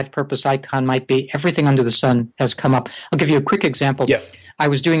life purpose icon might be, everything under the sun has come up. I'll give you a quick example. Yeah. I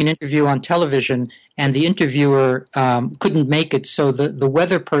was doing an interview on television, and the interviewer couldn't make it, so the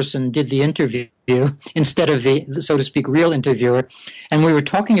weather person did the interview instead of the, so to speak, real interviewer. And we were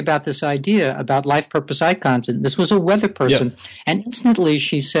talking about this idea about life purpose icons, and this was a weather person. Yeah. And instantly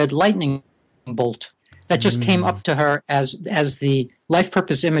she said lightning bolt. That just came up to her as the life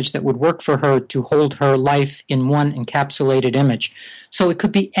purpose image that would work for her to hold her life in one encapsulated image. So it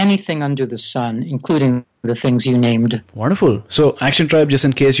could be anything under the sun, including the things you named. Wonderful. So Action Tribe, just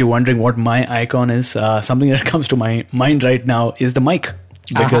in case you're wondering what my icon is, something that comes to my mind right now is the mic.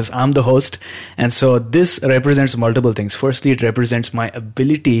 Because I'm the host. And so this represents multiple things. Firstly, it represents my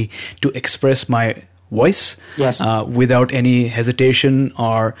ability to express my voice, yes, without any hesitation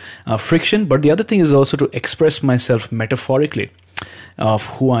or friction. But the other thing is also to express myself metaphorically of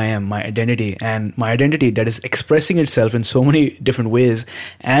who I am, my identity, and my identity that is expressing itself in so many different ways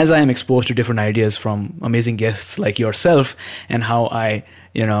as I am exposed to different ideas from amazing guests like yourself, and how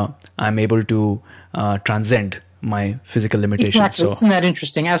I'm able to transcend my physical limitations. Exactly. So, isn't that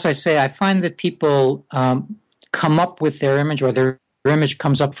interesting? As I say, I find that people come up with their image, or their image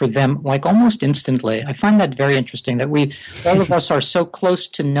comes up for them like almost instantly. I find that very interesting, that all of us are so close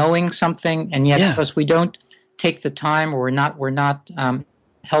to knowing something, and yet because we don't take the time, or we're not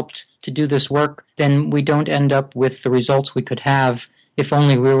helped to do this work, then we don't end up with the results we could have if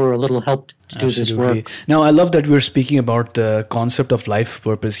only we were a little helped to do this work. Now, I love that we're speaking about the concept of life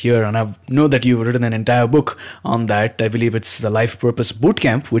purpose here, and I know that you've written an entire book on that. I believe it's the Life Purpose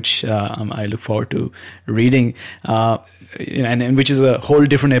Bootcamp, which I look forward to reading, and which is a whole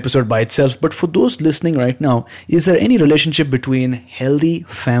different episode by itself. But for those listening right now, is there any relationship between healthy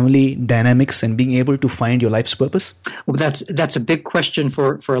family dynamics and being able to find your life's purpose? Well, that's a big question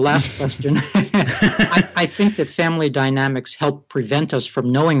for a last question. I think that family dynamics help prevent us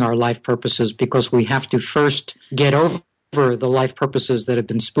from knowing our life purposes, because we have to first get over the life purposes that have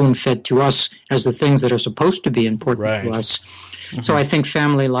been spoon-fed to us as the things that are supposed to be important to us. Mm-hmm. So I think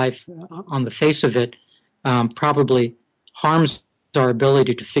family life, on the face of it, probably harms our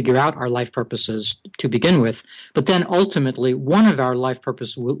ability to figure out our life purposes to begin with. But then ultimately, one of our life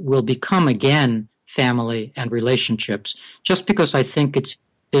purposes will become again family and relationships, just because I think it's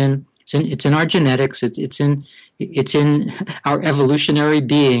in our genetics, it's in our evolutionary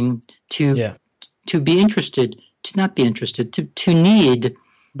being to be interested, to not be interested, to need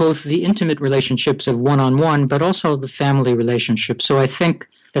both the intimate relationships of one-on-one, but also the family relationships. So I think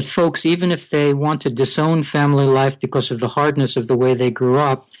that folks, even if they want to disown family life because of the hardness of the way they grew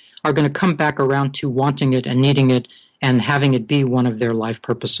up, are going to come back around to wanting it and needing it and having it be one of their life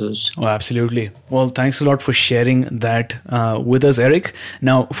purposes. Oh, absolutely. Well, thanks a lot for sharing that with us, Eric.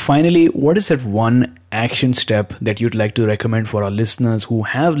 Now, finally, what is that one action step that you'd like to recommend for our listeners who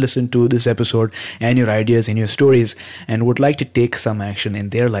have listened to this episode and your ideas and your stories and would like to take some action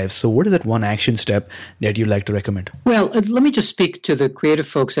in their lives? So what is that one action step that you'd like to recommend? Well, let me just speak to the creative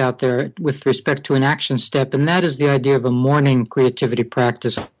folks out there with respect to an action step, and that is the idea of a morning creativity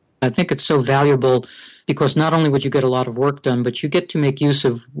practice. I think it's so valuable because not only would you get a lot of work done, but you get to make use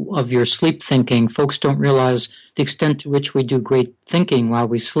of your sleep thinking. Folks don't realize the extent to which we do great thinking while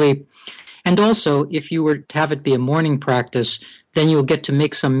we sleep. And also, if you were to have it be a morning practice, then you'll get to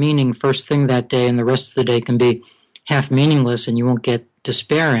make some meaning first thing that day, and the rest of the day can be half meaningless and you won't get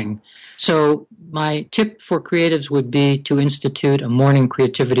despairing. So my tip for creatives would be to institute a morning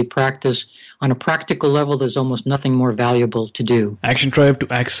creativity practice. On a practical level, there's almost nothing more valuable to do. Action Tribe,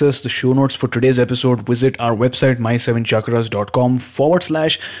 to access the show notes for today's episode, visit our website,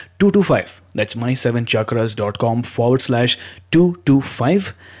 my7chakras.com/225. That's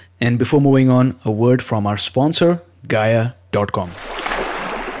my7chakras.com/225. And before moving on, a word from our sponsor, Gaia.com.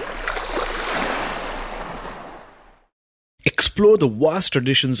 Explore the vast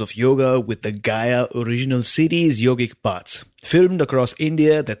traditions of yoga with the Gaia original series Yogic Paths. Filmed across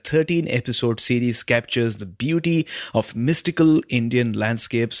India, the 13-episode series captures the beauty of mystical Indian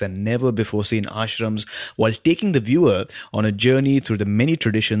landscapes and never-before-seen ashrams while taking the viewer on a journey through the many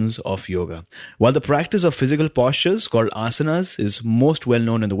traditions of yoga. While the practice of physical postures called asanas is most well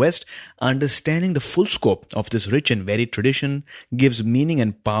known in the West, understanding the full scope of this rich and varied tradition gives meaning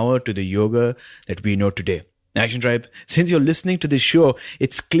and power to the yoga that we know today. Action Tribe, since you're listening to this show,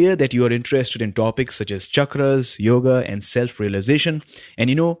 it's clear that you are interested in topics such as chakras, yoga, and self-realization, and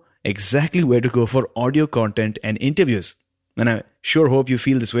you know exactly where to go for audio content and interviews. And I sure hope you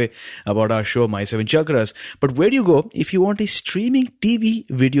feel this way about our show, My 7 Chakras. But where do you go if you want a streaming TV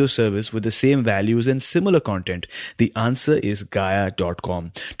video service with the same values and similar content? The answer is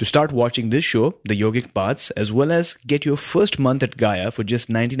Gaia.com. To start watching this show, The Yogic Paths, as well as get your first month at Gaia for just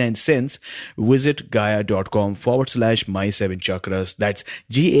 99 cents, visit Gaia.com/My 7 Chakras. That's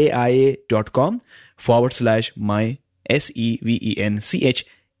GAIA.com/My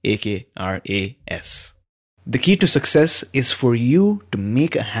SEVENCHAKRAS. The key to success is for you to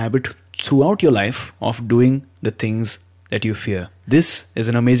make a habit throughout your life of doing the things that you fear. This is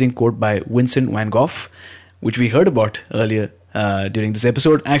an amazing quote by Vincent van Gogh, which we heard about earlier during this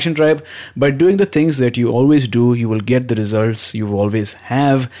episode. Action Tribe, by doing the things that you always do, you will get the results you always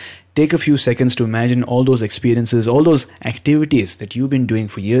have. Take a few seconds to imagine all those experiences, all those activities that you've been doing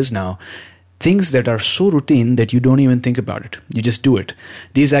for years now. Things that are so routine that you don't even think about it. You just do it.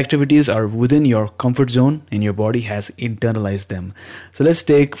 These activities are within your comfort zone and your body has internalized them. So let's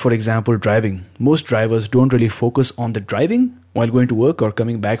take, for example, driving. Most drivers don't really focus on the driving while going to work or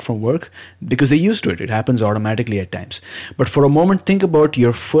coming back from work because they're used to it. It happens automatically at times. But for a moment, think about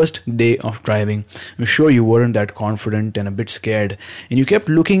your first day of driving. I'm sure you weren't that confident and a bit scared. And you kept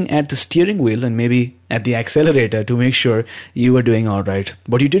looking at the steering wheel and maybe at the accelerator to make sure you were doing all right.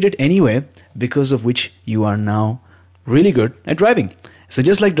 But you did it anyway, because of which you are now really good at driving. So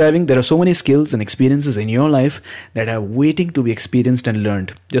just like driving, there are so many skills and experiences in your life that are waiting to be experienced and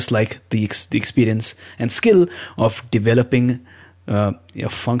learned, just like the experience and skill of developing a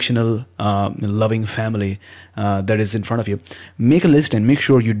functional, loving family that is in front of you. Make a list and make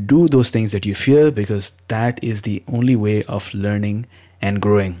sure you do those things that you fear, because that is the only way of learning and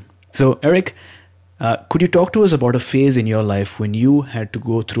growing. So Eric, could you talk to us about a phase in your life when you had to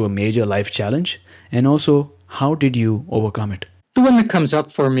go through a major life challenge, and also how did you overcome it? The one that comes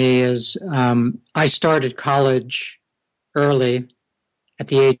up for me is I started college early at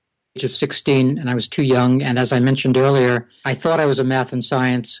the age of 16, and I was too young. And as I mentioned earlier, I thought I was a math and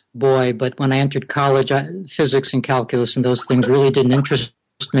science boy, but when I entered college, physics and calculus and those things really didn't interest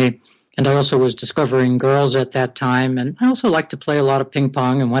me. And I also was discovering girls at that time, and I also liked to play a lot of ping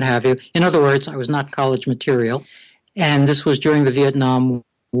pong and what have you. In other words, I was not college material. And this was during the Vietnam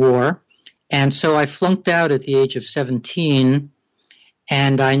War. And so I flunked out at the age of 17.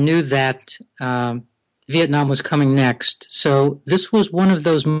 And I knew that Vietnam was coming next. So this was one of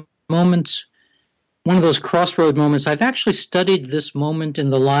those moments, one of those crossroad moments. I've actually studied this moment in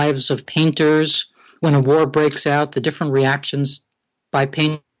the lives of painters when a war breaks out, the different reactions by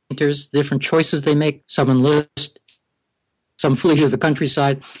painters, the different choices they make. Some enlist, some flee to the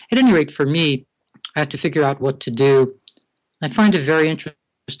countryside. At any rate, for me, I had to figure out what to do. I find it very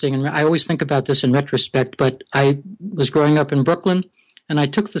interesting, and I always think about this in retrospect, but I was growing up in Brooklyn, and I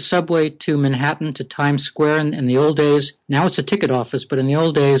took the subway to Manhattan, to Times Square in the old days. Now it's a ticket office, but in the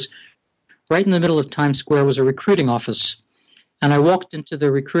old days, right in the middle of Times Square was a recruiting office. And I walked into the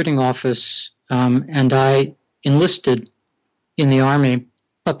recruiting office, and I enlisted in the Army.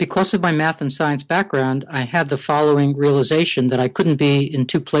 But because of my math and science background, I had the following realization that I couldn't be in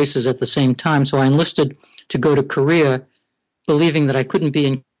two places at the same time. So I enlisted to go to Korea, believing that I couldn't be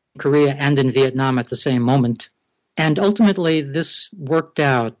in Korea and in Vietnam at the same moment. And ultimately, this worked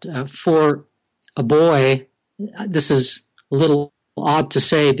out. For a boy, this is a little odd to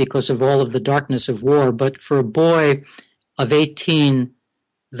say because of all of the darkness of war, but for a boy of 18,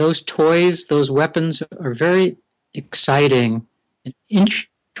 those toys, those weapons are very exciting and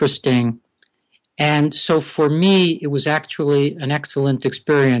interesting. And so for me, it was actually an excellent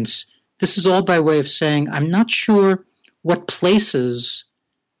experience. This is all by way of saying I'm not sure what places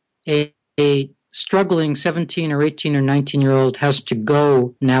a struggling 17 or 18 or 19-year-old has to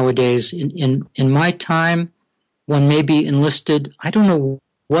go nowadays. In my time, one may be enlisted. I don't know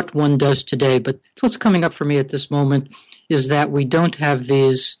what one does today, but what's coming up for me at this moment is that we don't have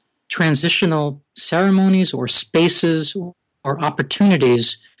these transitional ceremonies or spaces or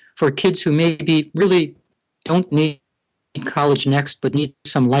opportunities for kids who maybe really don't need college next, but need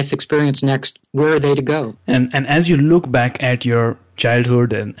some life experience next. Where are they to go? And as you look back at your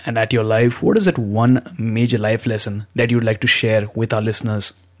childhood and at your life, what is that one major life lesson that you'd like to share with our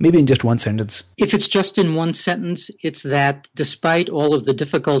listeners? Maybe in just one sentence. If it's just in one sentence, it's that despite all of the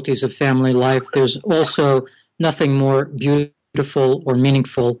difficulties of family life, there's also nothing more beautiful or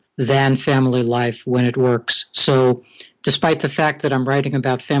meaningful than family life when it works. So despite the fact that I'm writing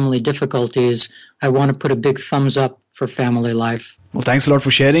about family difficulties, I want to put a big thumbs up for family life. Well, thanks a lot for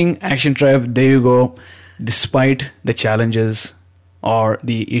sharing. Action Tribe, there you go. Despite the challenges, or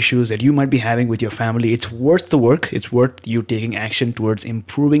the issues that you might be having with your family, it's worth the work. It's worth you taking action towards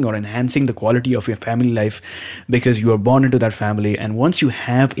improving or enhancing the quality of your family life, because you are born into that family. And once you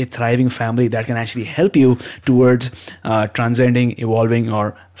have a thriving family, that can actually help you towards transcending, evolving,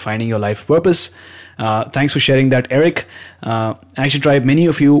 or finding your life purpose. Thanks for sharing that, Eric. Action Tribe, many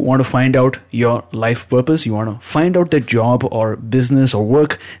of you want to find out your life purpose. You want to find out the job or business or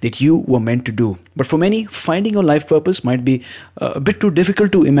work that you were meant to do. But for many, finding your life purpose might be a bit too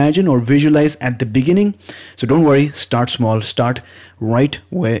difficult to imagine or visualize at the beginning. So don't worry, start small, start right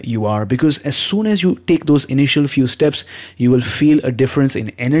where you are, because as soon as you take those initial few steps, you will feel a difference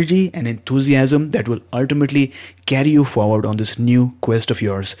in energy and enthusiasm that will ultimately carry you forward on this new quest of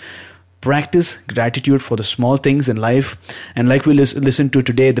yours. Practice gratitude for the small things in life. And like we listened to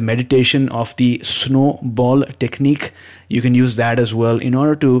today, the meditation of the snowball technique, you can use that as well in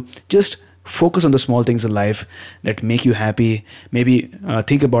order to just focus on the small things in life that make you happy. Maybe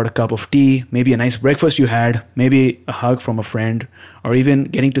think about a cup of tea, maybe a nice breakfast you had, maybe a hug from a friend, or even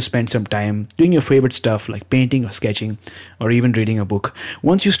getting to spend some time doing your favorite stuff like painting or sketching, or even reading a book.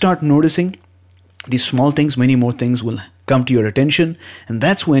 Once you start noticing these small things, many more things will come to your attention, and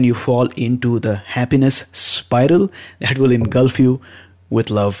that's when you fall into the happiness spiral that will engulf you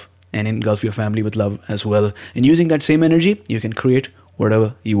with love and engulf your family with love as well. And using that same energy, you can create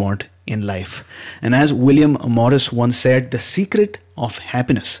whatever you want in life. And as William Morris once said, the secret of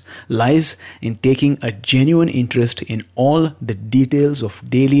happiness lies in taking a genuine interest in all the details of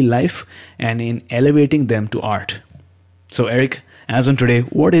daily life and in elevating them to art. So Eric, as on today,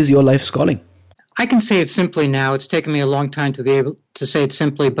 what is your life's calling? I can say it simply now. It's taken me a long time to be able to say it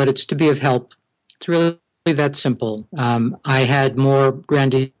simply, but it's to be of help. It's really that simple. I had more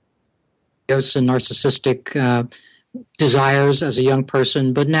grandiose and narcissistic desires as a young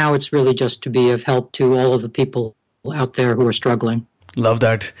person, but now it's really just to be of help to all of the people out there who are struggling. Love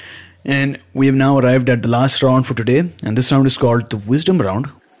that. And we have now arrived at the last round for today, and this round is called the Wisdom Round,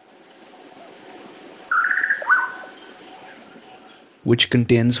 which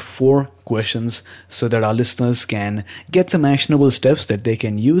contains 4 questions so that our listeners can get some actionable steps that they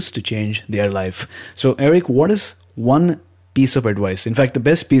can use to change their life. So Eric, what is one piece of advice, in fact the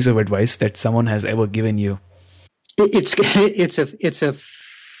best piece of advice that someone has ever given you? It's a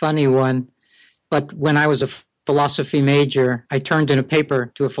funny one, but when I was a philosophy major, I turned in a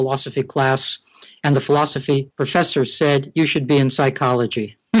paper to a philosophy class, and the philosophy professor said, "You should be in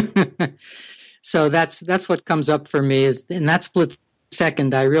psychology." So that's what comes up for me, is in that split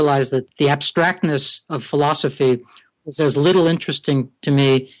second, I realized that the abstractness of philosophy was as little interesting to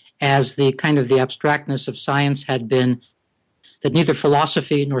me as the kind of the abstractness of science had been, that neither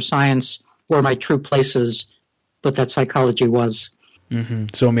philosophy nor science were my true places, but that psychology was. Mm-hmm.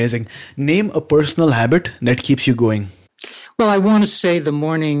 So amazing. Name a personal habit that keeps you going. Well, I want to say the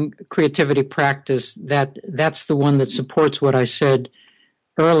morning creativity practice, that's the one that supports what I said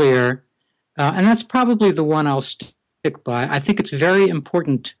earlier, and that's probably the one I'll stick by. I think it's very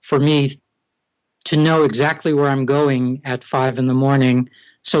important for me to know exactly where I'm going at 5 a.m.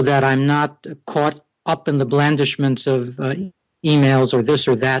 so that I'm not caught up in the blandishments of emails or this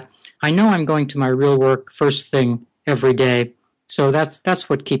or that. I know I'm going to my real work first thing every day. So that's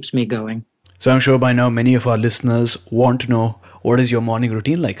what keeps me going. So I'm sure by now many of our listeners want to know, what is your morning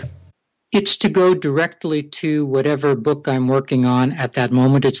routine like? It's to go directly to whatever book I'm working on at that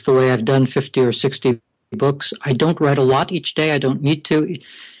moment. It's the way I've done 50 or 60 books. I don't write a lot each day. I don't need to.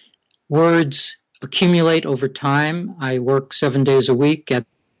 Words accumulate over time. I work 7 days a week at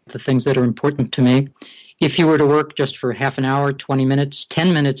the things that are important to me. If you were to work just for half an hour, 20 minutes,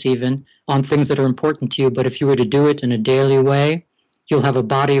 10 minutes even, on things that are important to you, but if you were to do it in a daily way, you'll have a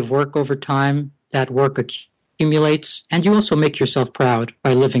body of work over time. That work accumulates, and you also make yourself proud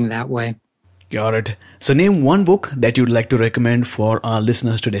by living that way. Got it. So name one book that you'd like to recommend for our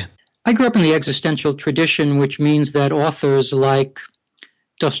listeners today. I grew up in the existential tradition, which means that authors like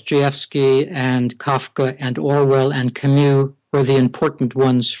Dostoevsky and Kafka and Orwell and Camus were the important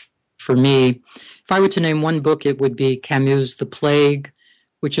ones for me. If I were to name one book, it would be Camus' The Plague,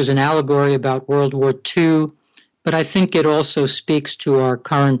 which is an allegory about World War II, but I think it also speaks to our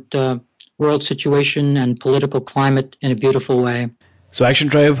current world situation and political climate in a beautiful way. So Action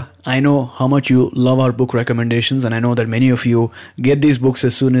Tribe, I know how much you love our book recommendations, and I know that many of you get these books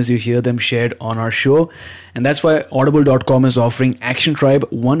as soon as you hear them shared on our show. And that's why Audible.com is offering Action Tribe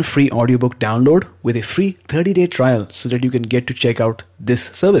one free audiobook download with a free 30-day trial so that you can get to check out this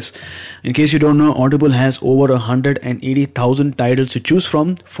service. In case you don't know, Audible has over 180,000 titles to choose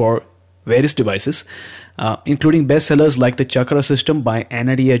from for various devices, including bestsellers like The Chakra System by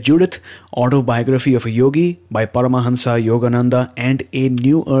Anadia Judith, Autobiography of a Yogi by Paramahansa Yogananda, and A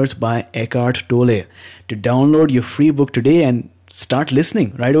New Earth by Eckhart Tolle. To download your free book today and start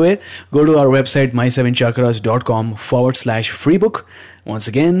listening right away, go to our website my7chakras.com/free book. Once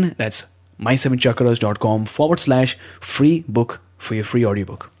again, that's my7chakras.com/free book for your free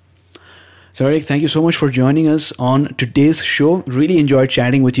audiobook. So Eric, thank you so much for joining us on today's show. Really enjoyed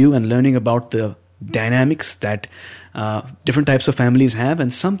chatting with you and learning about the dynamics that different types of families have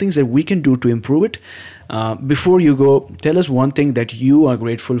and some things that we can do to improve it. Before you go, tell us one thing that you are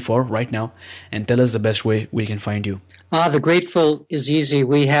grateful for right now and tell us the best way we can find you. The grateful is easy.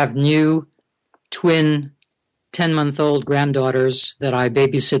 We have new twin 10-month-old granddaughters that I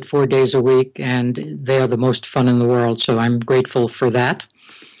babysit 4 days a week, and they are the most fun in the world, so I'm grateful for that.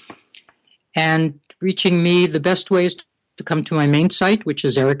 And reaching me, the best way is to come to my main site, which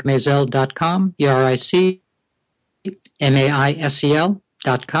is ericmaisel.com,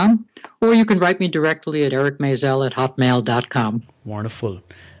 ericmaisel.com, or you can write me directly at ericmaisel@hotmail.com. Wonderful.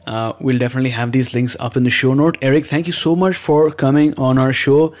 We'll definitely have these links up in the show note. Eric, thank you so much for coming on our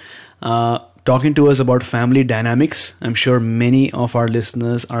show, talking to us about family dynamics. I'm sure many of our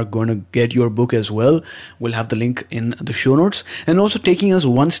listeners are going to get your book as well. We'll have the link in the show notes, and also taking us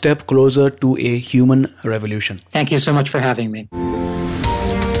one step closer to a human revolution. Thank you so much for having me.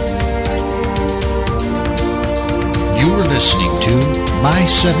 You were listening to My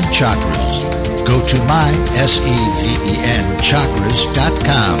Seven Chakras. Go to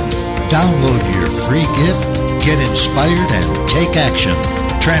mysevenchakras.com. Download your free gift, get inspired, and take action.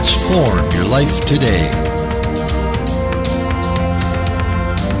 Transform your life today.